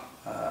along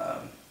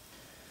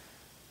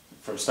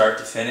from start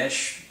to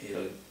finish,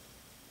 it'll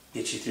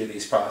get you through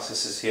these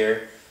processes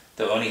here.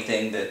 The only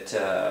thing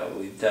that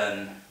we've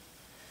done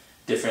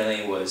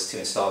differently was to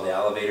install the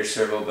elevator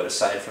servo, but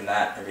aside from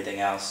that, everything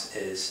else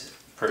is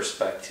per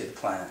spec to the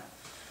plan.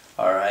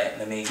 Alright,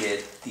 let me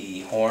get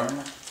the horn,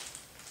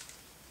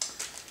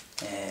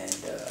 and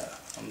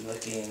I'm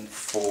looking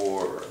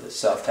for the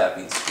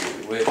self-tapping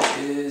screw, which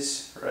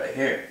is right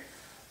here.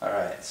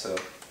 Alright, so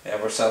we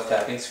have our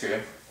self-tapping screw,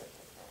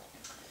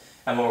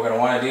 and what we're going to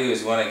want to do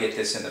is we want to get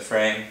this in the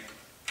frame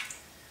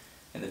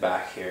in the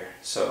back here.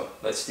 So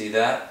let's do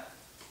that.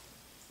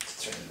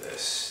 Let's turn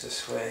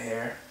this way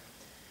here.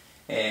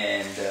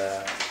 And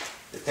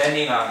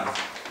depending on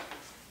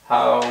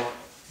how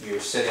you're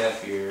setting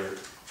up your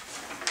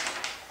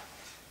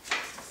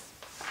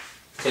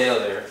tail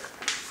there,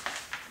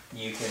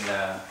 you could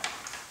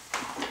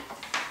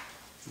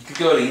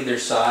go to either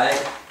side.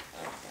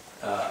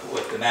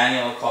 What the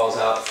manual calls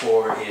out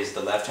for is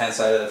the left-hand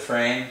side of the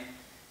frame,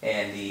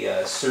 and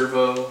the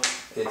servo,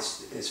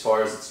 as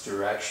far as its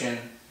direction,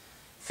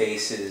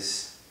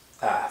 faces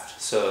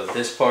aft. So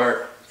this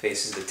part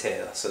faces the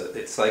tail. So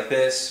it's like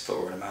this, but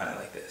we're going to mount it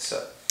like this.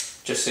 So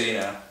just so you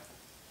know.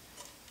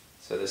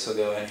 So this will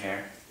go in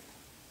here.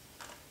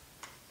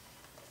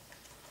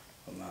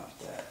 We'll mount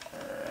that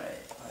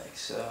alright, like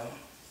so.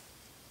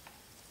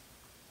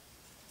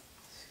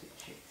 Let's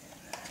get you in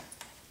there.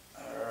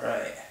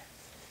 Alright.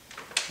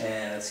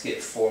 And let's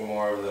get 4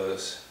 more of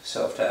those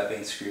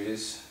self-tapping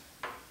screws.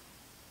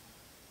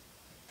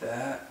 Like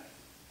that.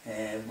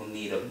 And we'll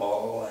need a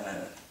ball and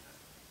a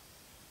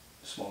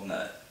small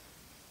nut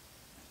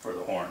for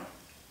the horn.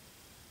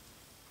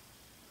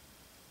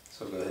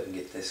 So we'll go ahead and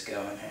get this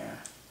going here.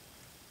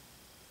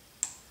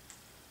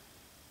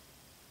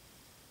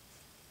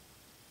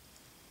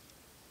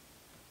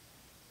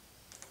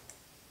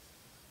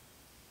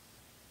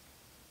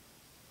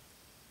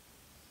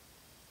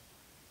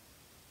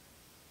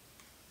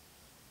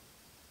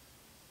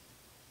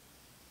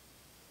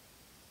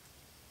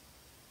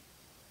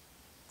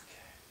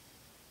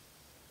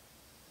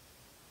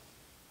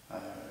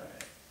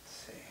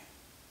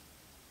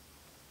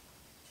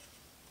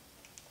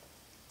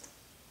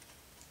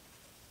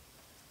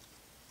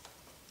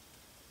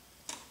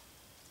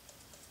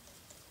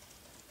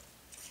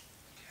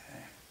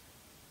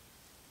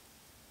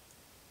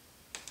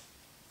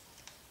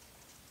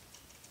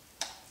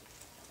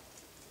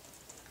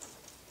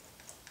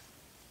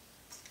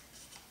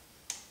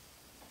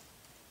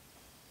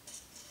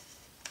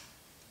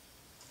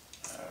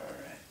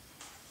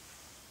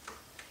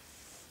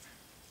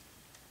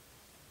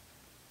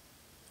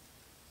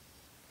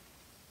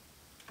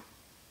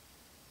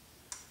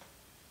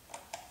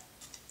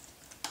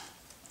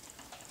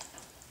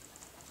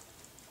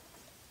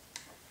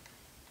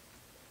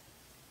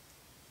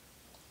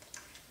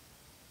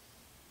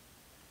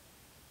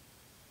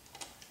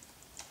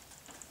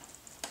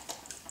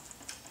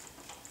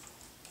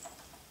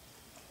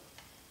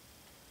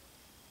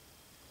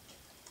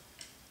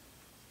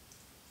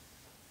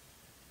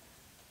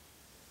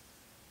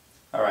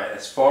 Alright,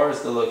 as far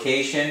as the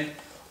location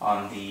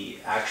on the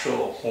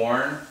actual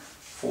horn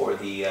for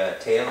the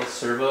tail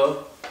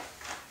servo,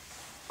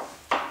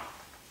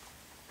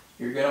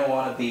 you're going to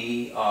want to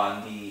be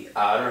on the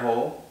outer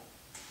hole.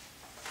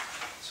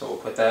 So we'll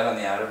put that on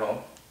the outer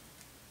hole.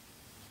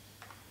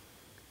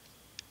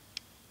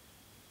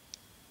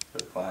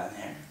 Put a plan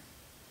here.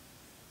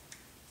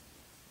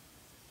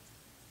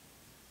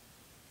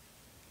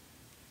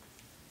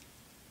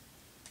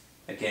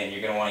 Again,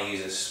 you're going to want to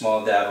use a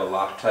small dab of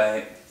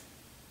Loctite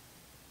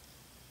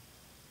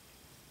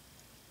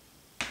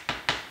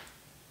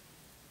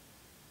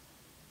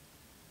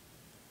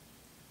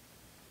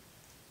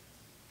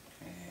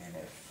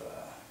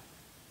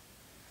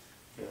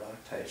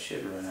Loctite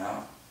should run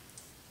out.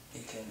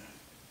 You can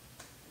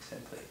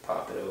simply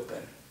pop it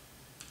open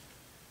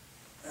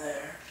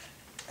there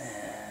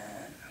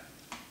and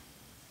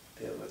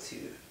be able to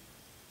get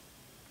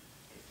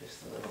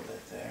just a little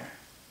bit there.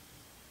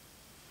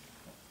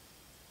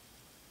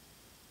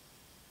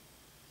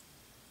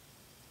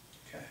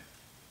 Okay.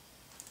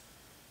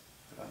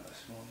 Put on the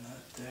small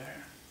nut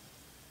there.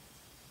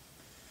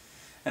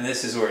 And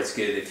this is where it's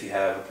good if you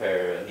have a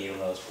pair of needle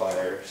nose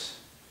pliers.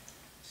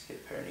 Just get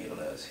a pair of needle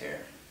nose here.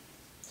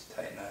 Just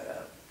tighten that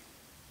up.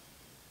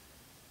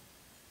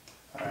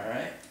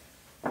 Alright.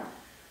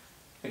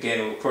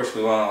 Again, of course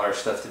we want all our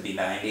stuff to be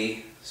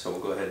 90, so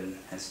we'll go ahead and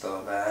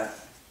install that.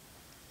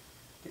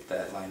 Get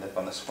that lined up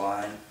on the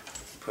spline.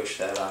 Push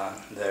that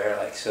on there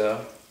like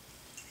so.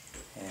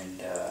 And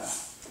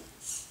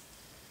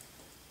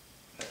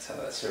that's how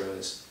that servo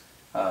is.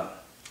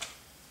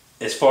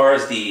 As far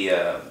as the,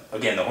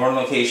 again, the horn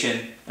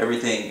location,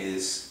 everything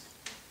is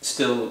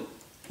still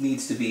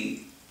needs to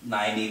be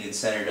 90 and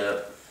centered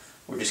up.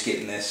 We're just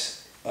getting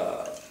this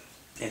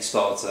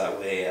installed so that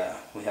way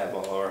we have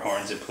all our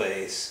horns in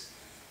place,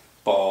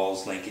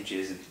 balls,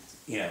 linkages, and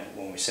you know,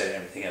 when we set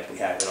everything up, we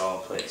have it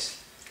all in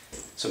place.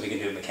 So we can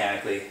do it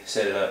mechanically,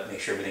 set it up, make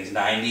sure everything's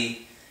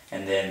 90,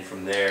 and then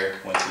from there,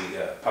 once we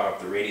power up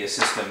the radio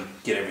system,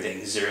 get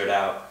everything zeroed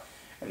out,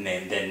 and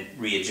then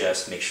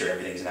readjust, make sure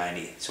everything's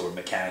 90, so we're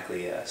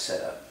mechanically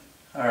set up.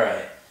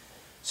 Alright,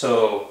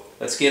 so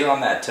let's get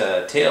on that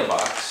tail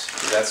box,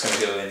 because that's going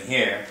to go in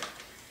here,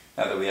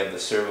 now that we have the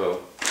servo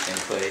in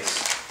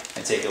place,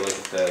 and take a look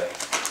at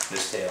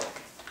this tail.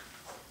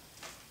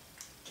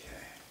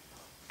 Okay.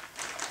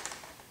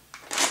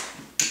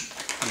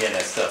 Again,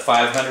 that's the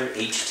 500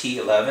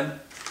 HT11.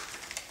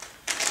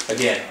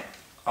 Again,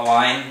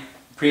 Align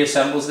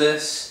pre-assembles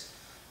this.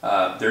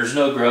 There's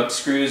no grub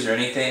screws or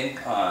anything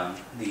on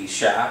the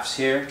shafts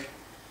here,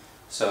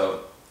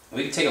 so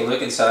we can take a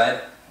look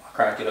inside. I'll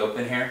crack it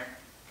open here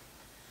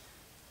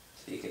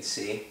so you can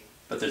see,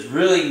 but there's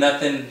really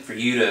nothing for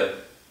you to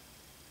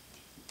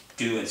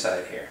do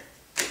inside here.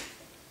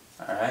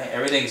 Alright,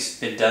 everything's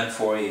been done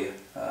for you.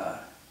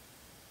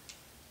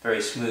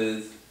 Very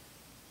smooth,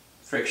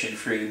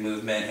 friction-free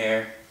movement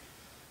here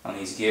on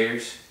these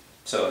gears,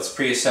 so it's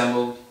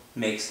pre-assembled,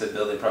 makes the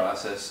building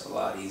process a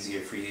lot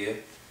easier for you.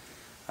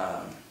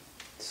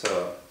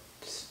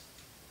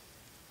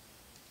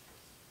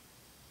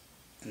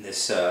 And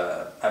this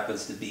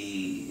happens to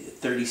be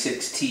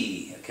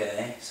 36T,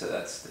 okay? So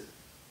that's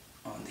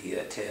on the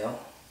tail.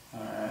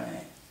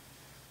 Alright,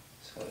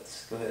 so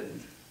let's go ahead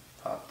and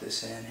pop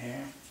this in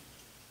here.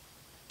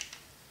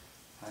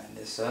 Line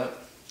this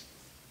up.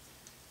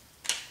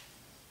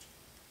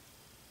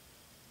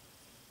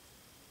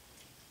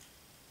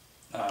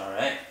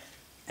 Alright,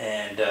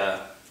 and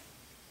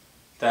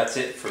that's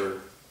it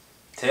for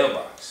tail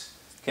box.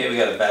 Okay, we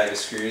got a bag of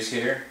screws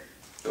here.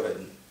 Go ahead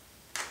and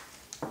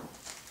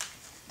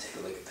take a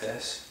look at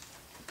this.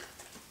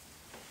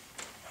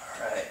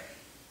 Alright.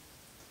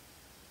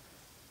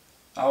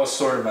 I will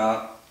sort them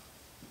out.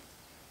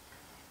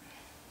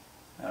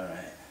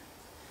 Alright.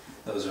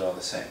 Those are all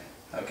the same.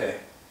 Okay.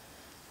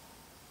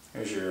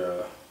 Here's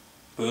your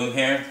boom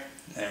here.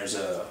 There's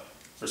a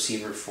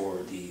receiver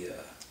for the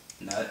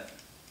nut.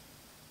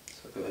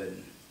 So go ahead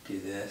and do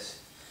this.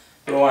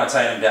 We don't want to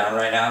tighten them down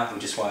right now. We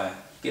just want to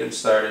get them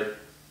started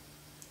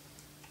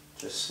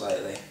just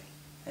slightly.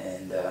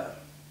 And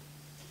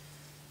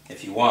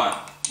if you want,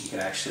 you can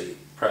actually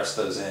press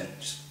those in.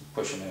 Just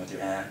push them in with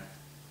your hand.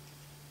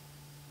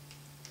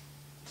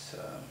 So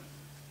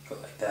go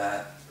like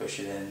that. Push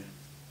it in.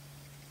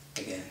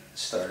 Again,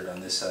 start it on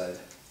this side.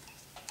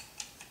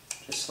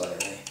 Just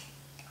slightly.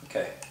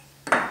 Okay.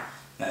 And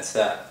that's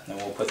that. Then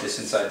we'll put this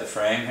inside the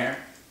frame here.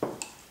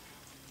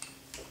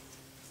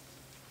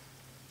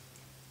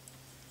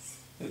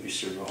 Move your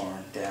servo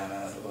horn down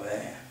out of the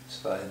way.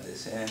 Slide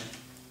this in.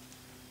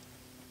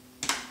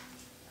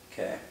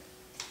 Okay.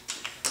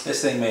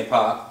 This thing may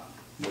pop,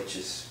 which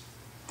is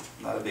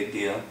not a big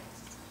deal.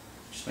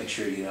 Just make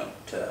sure you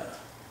don't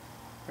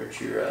hurt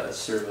your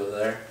servo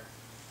there.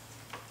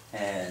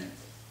 And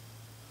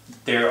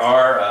there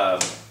are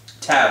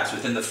tabs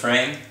within the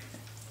frame.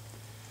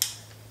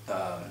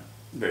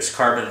 There's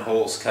carbon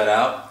holes cut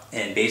out,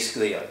 and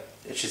basically, I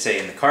should say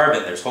in the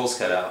carbon there's holes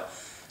cut out,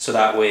 so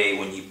that way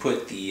when you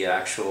put the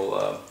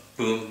actual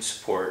boom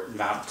support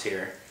mount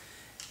here,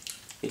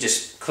 it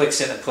just clicks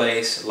into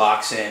place,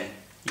 locks in,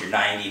 you're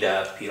 90'd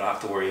up, you don't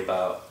have to worry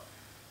about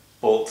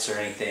bolts or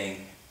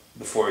anything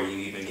before you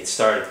even get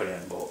started putting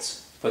in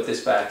bolts. Put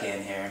this back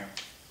in here,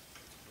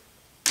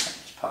 it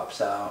just pops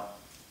out,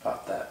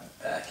 pop that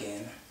back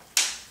in,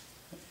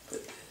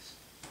 put this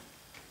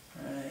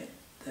right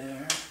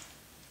there,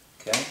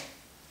 okay,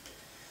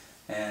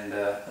 and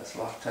let's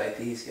Loctite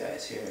these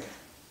guys here.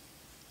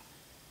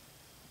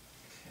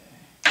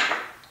 Okay.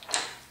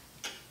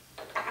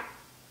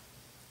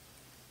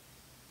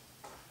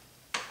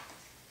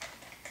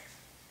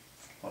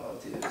 What I'll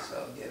do is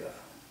I'll get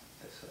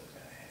this little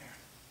guy here,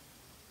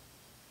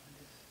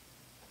 just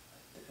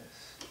like this.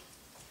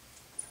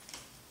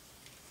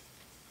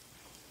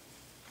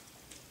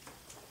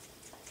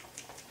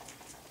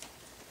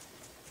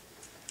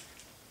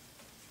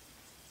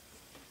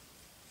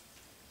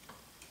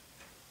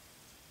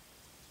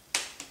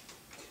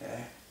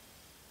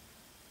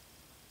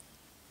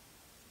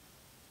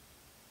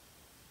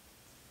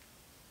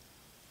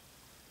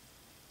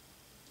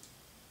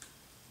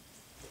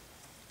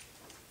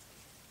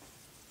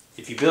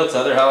 if you built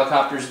other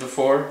helicopters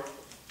before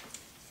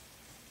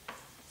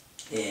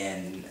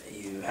and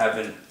you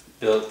haven't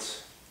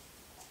built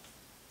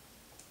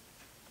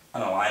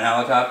an align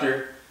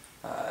helicopter,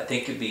 I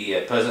think you'd be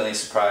pleasantly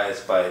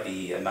surprised by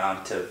the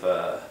amount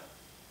of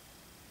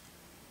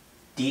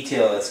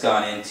detail that's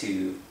gone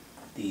into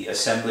the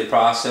assembly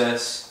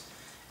process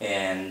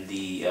and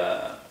the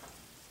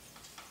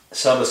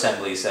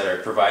sub-assemblies that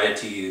are provided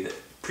to you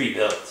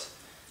pre-built.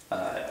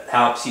 It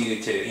helps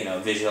you to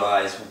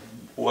visualize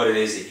what it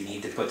is that you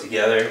need to put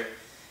together,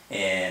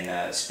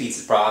 and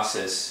speeds the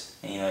process.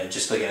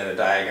 Just looking at a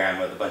diagram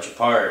with a bunch of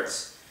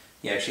parts,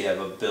 you actually have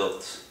a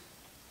built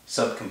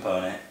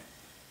subcomponent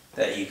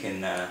that you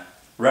can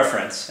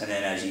reference, and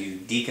then as you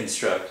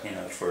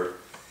deconstruct, for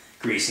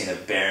greasing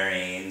of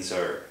bearings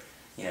or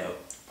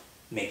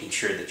making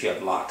sure that you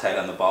have Loctite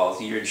on the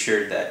balls, you're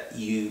ensured that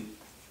you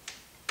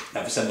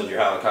have assembled your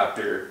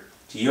helicopter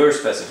to your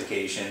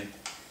specification,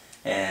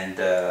 and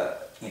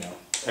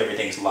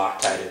everything's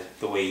Loctited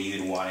the way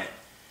you'd want it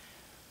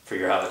for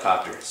your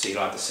helicopter, so you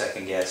don't have to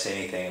second guess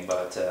anything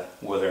about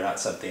whether or not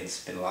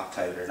something's been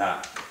Loctited or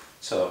not.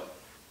 So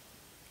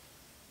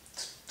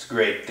it's a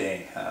great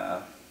thing.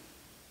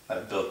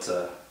 I've built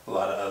a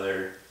lot of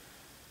other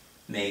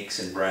makes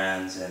and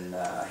brands, and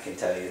I can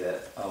tell you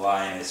that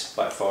Align is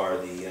by far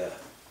the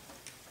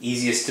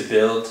easiest to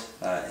build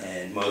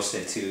and most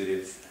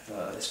intuitive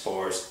as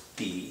far as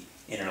the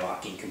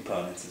interlocking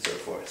components and so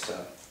forth.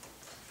 So